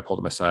to him. I pulled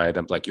him aside.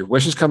 I'm like, your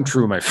wishes come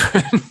true, my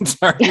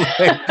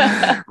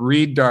friend.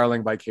 Read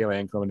Darling by Kayla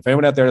Ancrum. And if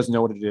anyone out there doesn't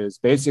know what it is,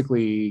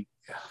 basically,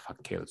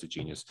 fucking Kayla's a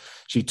genius.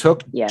 She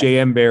took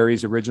J.M.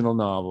 Barrie's original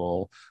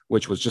novel,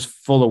 which was just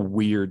full of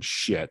weird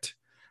shit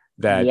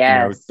that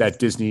that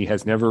Disney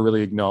has never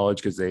really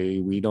acknowledged because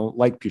we don't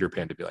like Peter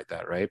Pan to be like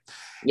that, right?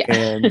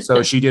 And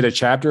so she did a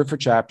chapter for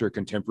chapter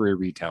contemporary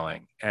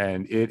retelling,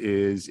 and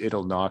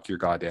it'll knock your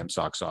goddamn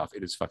socks off.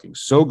 It is fucking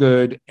so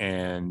good,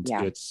 and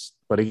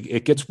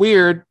it gets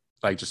weird,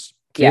 like just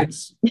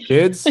kids.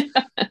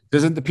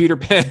 This isn't the Peter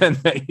Pan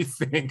that you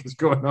think is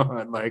going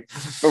on. Like,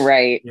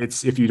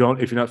 it's if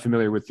you're not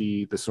familiar with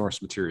the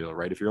source material,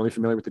 right? If you're only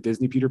familiar with the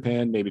Disney Peter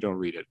Pan, maybe don't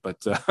read it. But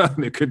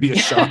it could be a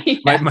shock.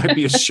 might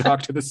be a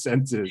shock to the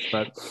senses.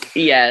 But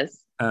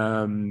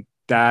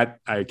that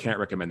I can't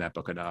recommend that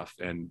book enough.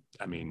 And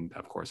I mean,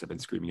 of course, I've been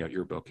screaming out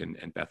your book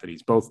and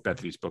Bethany's. Both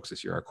Bethany's books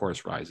this year, Our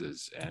Chorus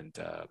Rises and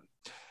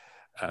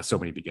So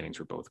Many Beginnings,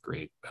 were both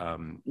great.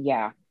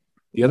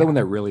 The other one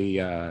that really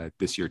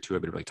this year too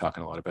I've been really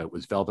talking a lot about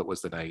was Velvet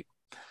Was the Night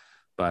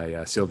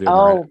by Silvia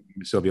Moreno.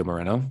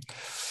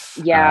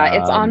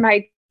 It's on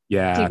my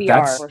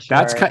TBR for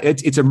sure.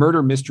 It's a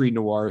murder mystery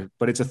noir,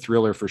 but it's a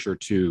thriller for sure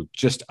too.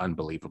 Just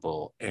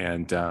unbelievable.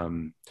 And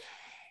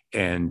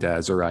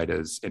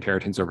Zoraida's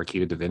Inheritance Over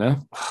Kita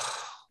Divina.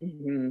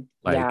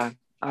 Oh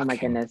my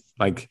goodness.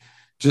 Like,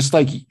 just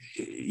like,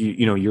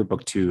 your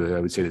book too, I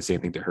would say the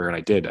same thing to her. And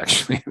I did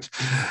actually.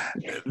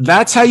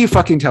 That's how you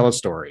fucking tell a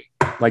story.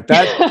 Like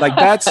that,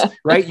 that's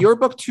right. Your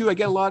book too. I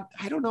get a lot.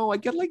 I don't know. I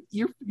get like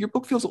your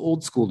book feels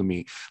old school to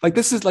me. Like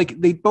this is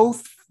like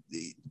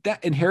that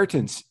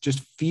Inheritance just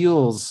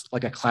feels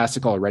like a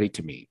classic already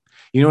to me.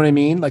 You know what I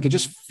mean? Like it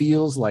just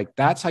feels like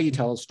that's how you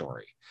tell a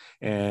story.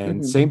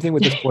 And same thing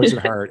with This Poison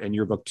Heart and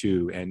your book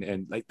too.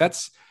 And like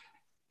that's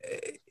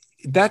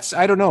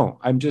I don't know.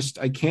 I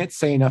can't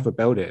say enough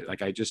about it.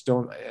 Like I just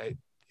don't.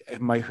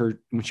 Her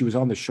when she was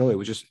on the show, it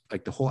was just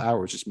like the whole hour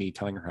was just me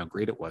telling her how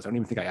great it was. I don't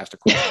even think I asked a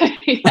question.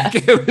 Like,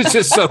 it was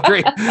just so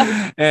great,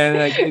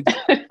 and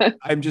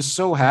I'm just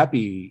so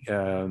happy,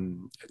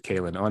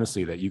 Kaylin,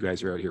 honestly, that you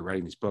guys are out here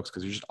writing these books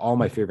because they're just all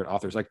my favorite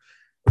authors. Like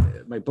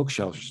my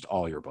bookshelf is just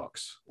all your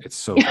books. It's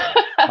so good.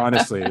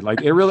 Honestly,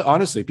 like it really.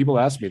 Honestly, people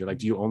ask me, they're like,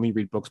 "Do you only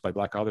read books by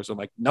Black authors?" I'm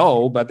like,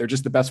 "No, but they're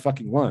just the best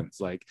fucking ones."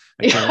 Like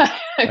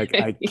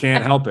I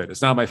can't help it.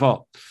 It's not my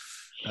fault.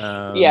 We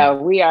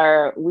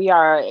are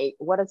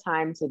what a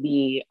time to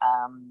be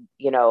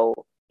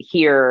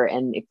here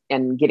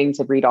and getting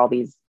to read all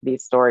these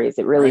stories.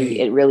 It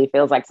really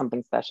feels like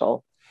something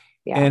special.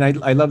 And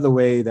I love the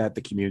way that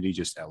the community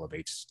just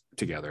elevates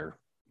together.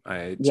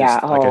 I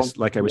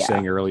was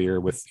saying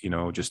earlier with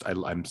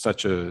I'm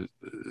such a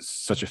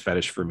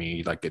fetish for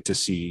me, like to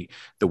see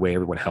the way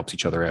everyone helps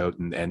each other out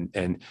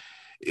and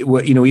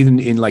even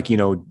in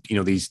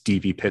these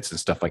DV pits and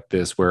stuff like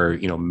this, where,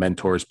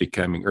 mentors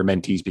becoming or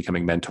mentees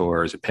becoming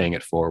mentors and paying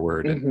it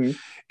forward.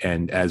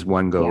 And as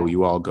one go,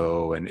 you all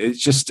go. And it's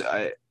just,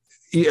 I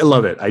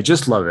love it. I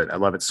just love it. I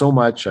love it so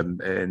much. And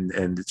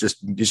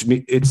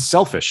it's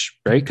selfish,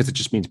 right? Cause it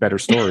just means better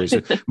stories,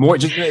 more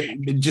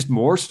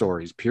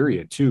stories,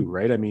 period too.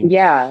 Right. I mean,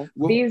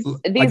 these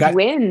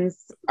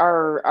wins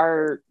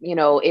are,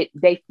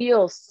 they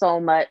feel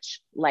so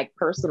much like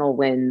personal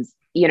wins,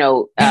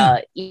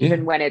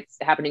 even when it's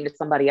happening to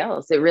somebody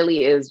else. It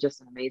really is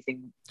just an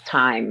amazing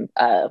time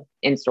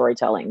in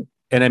storytelling.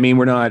 And I mean,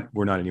 we're not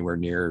anywhere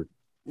near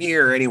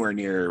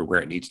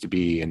where it needs to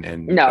be. And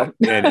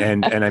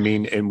I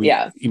mean, and we,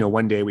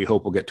 one day we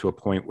hope we'll get to a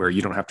point where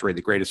you don't have to write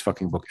the greatest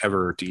fucking book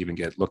ever to even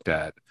get looked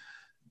at,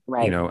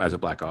 right? As a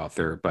Black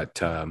author.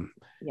 But Rosie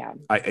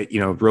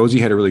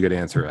had a really good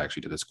answer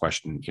actually to this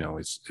question.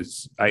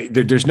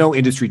 There's no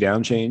industry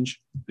down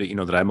change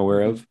that I'm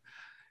aware of.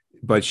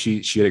 But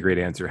she had a great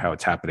answer how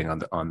it's happening on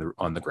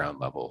the ground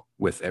level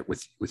with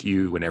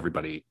you and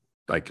everybody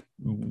like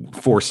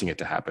forcing it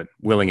to happen,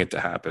 willing it to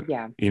happen.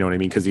 Yeah. You know what I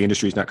mean? Because the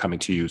industry is not coming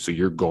to you. So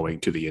you're going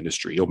to the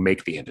industry. You'll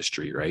make the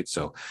industry, right?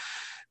 So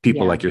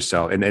people like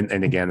yourself. And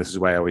again, this is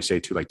why I always say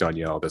too, like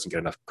Danielle doesn't get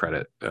enough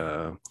credit.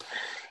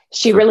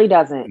 She really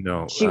doesn't.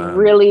 No, she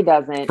really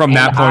doesn't. From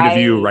that point of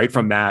view, right?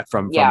 From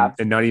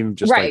and not even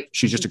just right. like,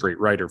 she's just a great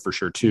writer for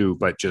sure too.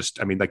 But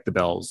just, I mean, like The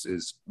Bells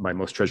is my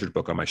most treasured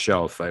book on my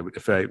shelf.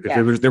 If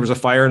there was a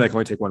fire and I could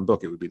only take one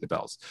book, it would be The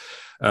Bells.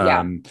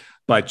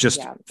 But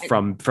just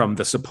from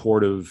the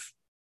supportive,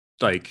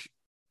 like,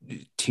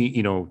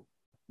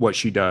 what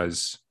she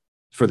does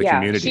for the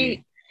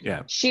community.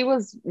 She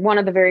was one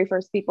of the very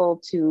first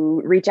people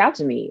to reach out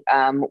to me.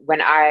 When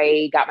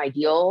I got my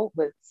deal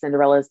with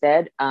Cinderella is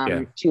Dead,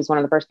 she was one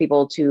of the first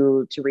people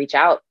to reach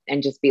out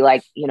and just be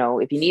like,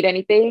 if you need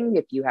anything,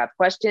 if you have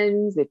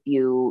questions, if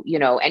you,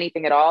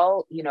 anything at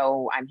all,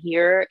 I'm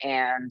here.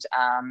 And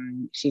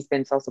she's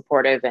been so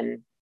supportive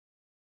and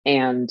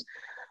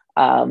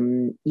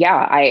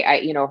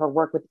her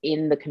work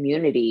within the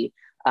community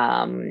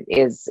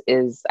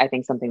is I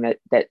think something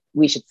that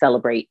we should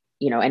celebrate,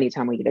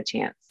 anytime we get a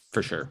chance.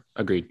 For sure.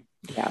 Agreed.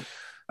 Yeah.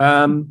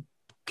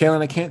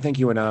 Kaylin, I can't thank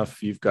you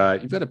enough. You've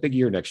got a big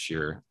year next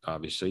year,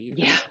 obviously. You've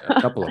got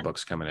a couple of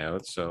books coming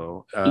out.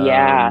 So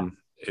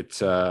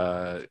it's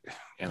and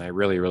I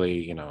really,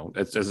 really,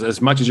 it's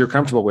as much as you're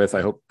comfortable with, I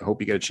hope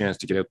you get a chance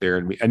to get out there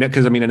and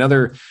because I mean,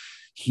 another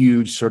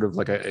huge sort of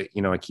like I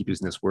keep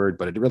using this word,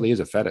 but it really is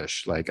a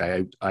fetish. Like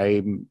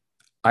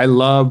I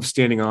love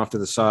standing off to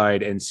the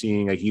side and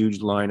seeing a huge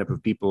lineup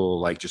of people,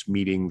 like just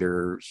meeting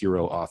their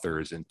hero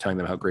authors and telling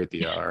them how great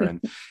they are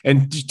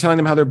and just telling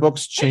them how their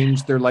books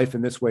changed their life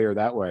in this way or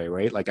that way.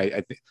 Right. Like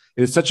I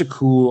it's such a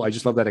cool, I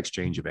just love that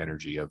exchange of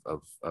energy of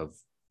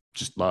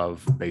just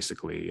love,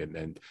 basically.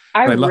 And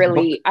I love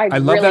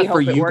that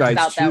for you guys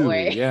too. That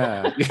way.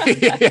 Yeah.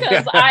 Because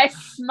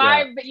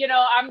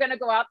I'm gonna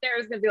go out there.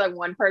 It's gonna be like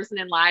one person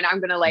in line. I'm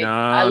gonna let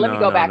me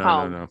go back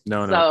home.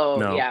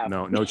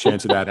 No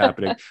chance of that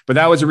happening. But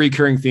that was a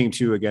recurring theme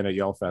too. Again at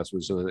YellFest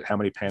was how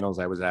many panels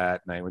I was at,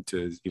 and I went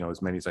to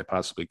as many as I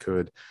possibly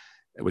could,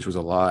 which was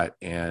a lot.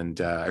 And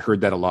I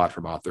heard that a lot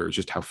from authors,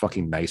 just how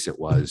fucking nice it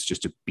was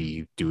just to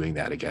be doing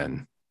that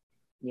again.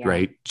 Yeah.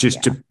 Right.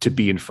 Just to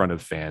be in front of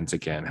fans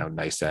again, how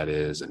nice that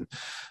is. And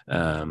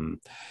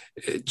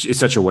it's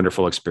such a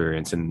wonderful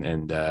experience.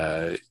 And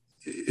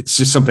it's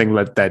just something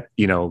that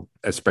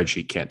a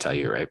spreadsheet can't tell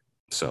you. Right.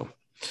 So.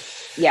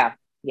 Yeah.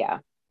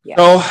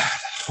 So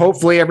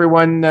hopefully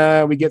everyone,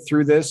 we get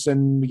through this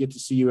and we get to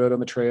see you out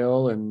on the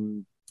trail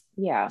and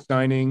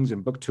signings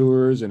and book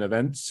tours and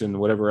events and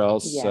whatever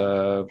else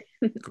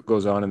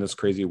goes on in this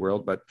crazy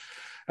world. But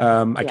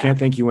I can't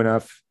thank you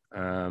enough.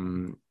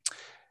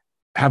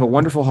 Have a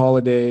wonderful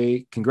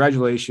holiday.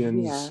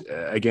 Congratulations.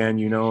 Again,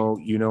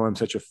 I'm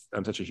such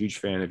a huge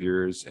fan of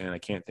yours, and I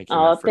can't thank you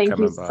enough for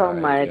coming by. So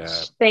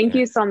much. Thank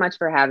you so much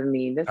for having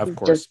me. This is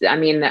just,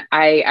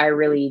 I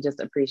really just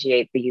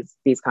appreciate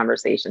these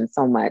conversations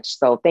so much.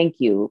 So thank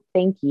you.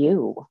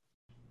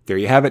 There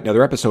you have it.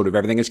 Another episode of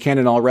Everything is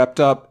Canon all wrapped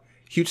up.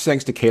 Huge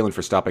thanks to Kaylin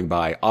for stopping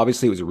by.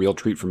 Obviously, it was a real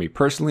treat for me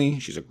personally.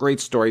 She's a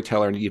great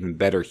storyteller and an even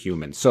better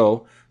human.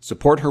 So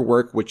support her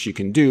work, which you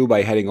can do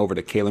by heading over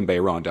to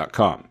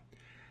KaylinBayron.com.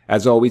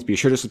 As always, be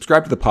sure to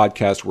subscribe to the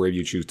podcast wherever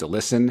you choose to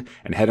listen,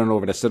 and head on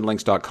over to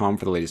Cinemalinks.com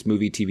for the latest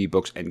movie, TV,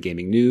 books, and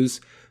gaming news.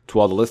 To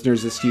all the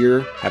listeners this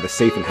year, have a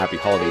safe and happy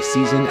holiday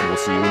season, and we'll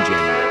see you in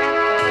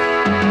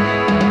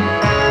January.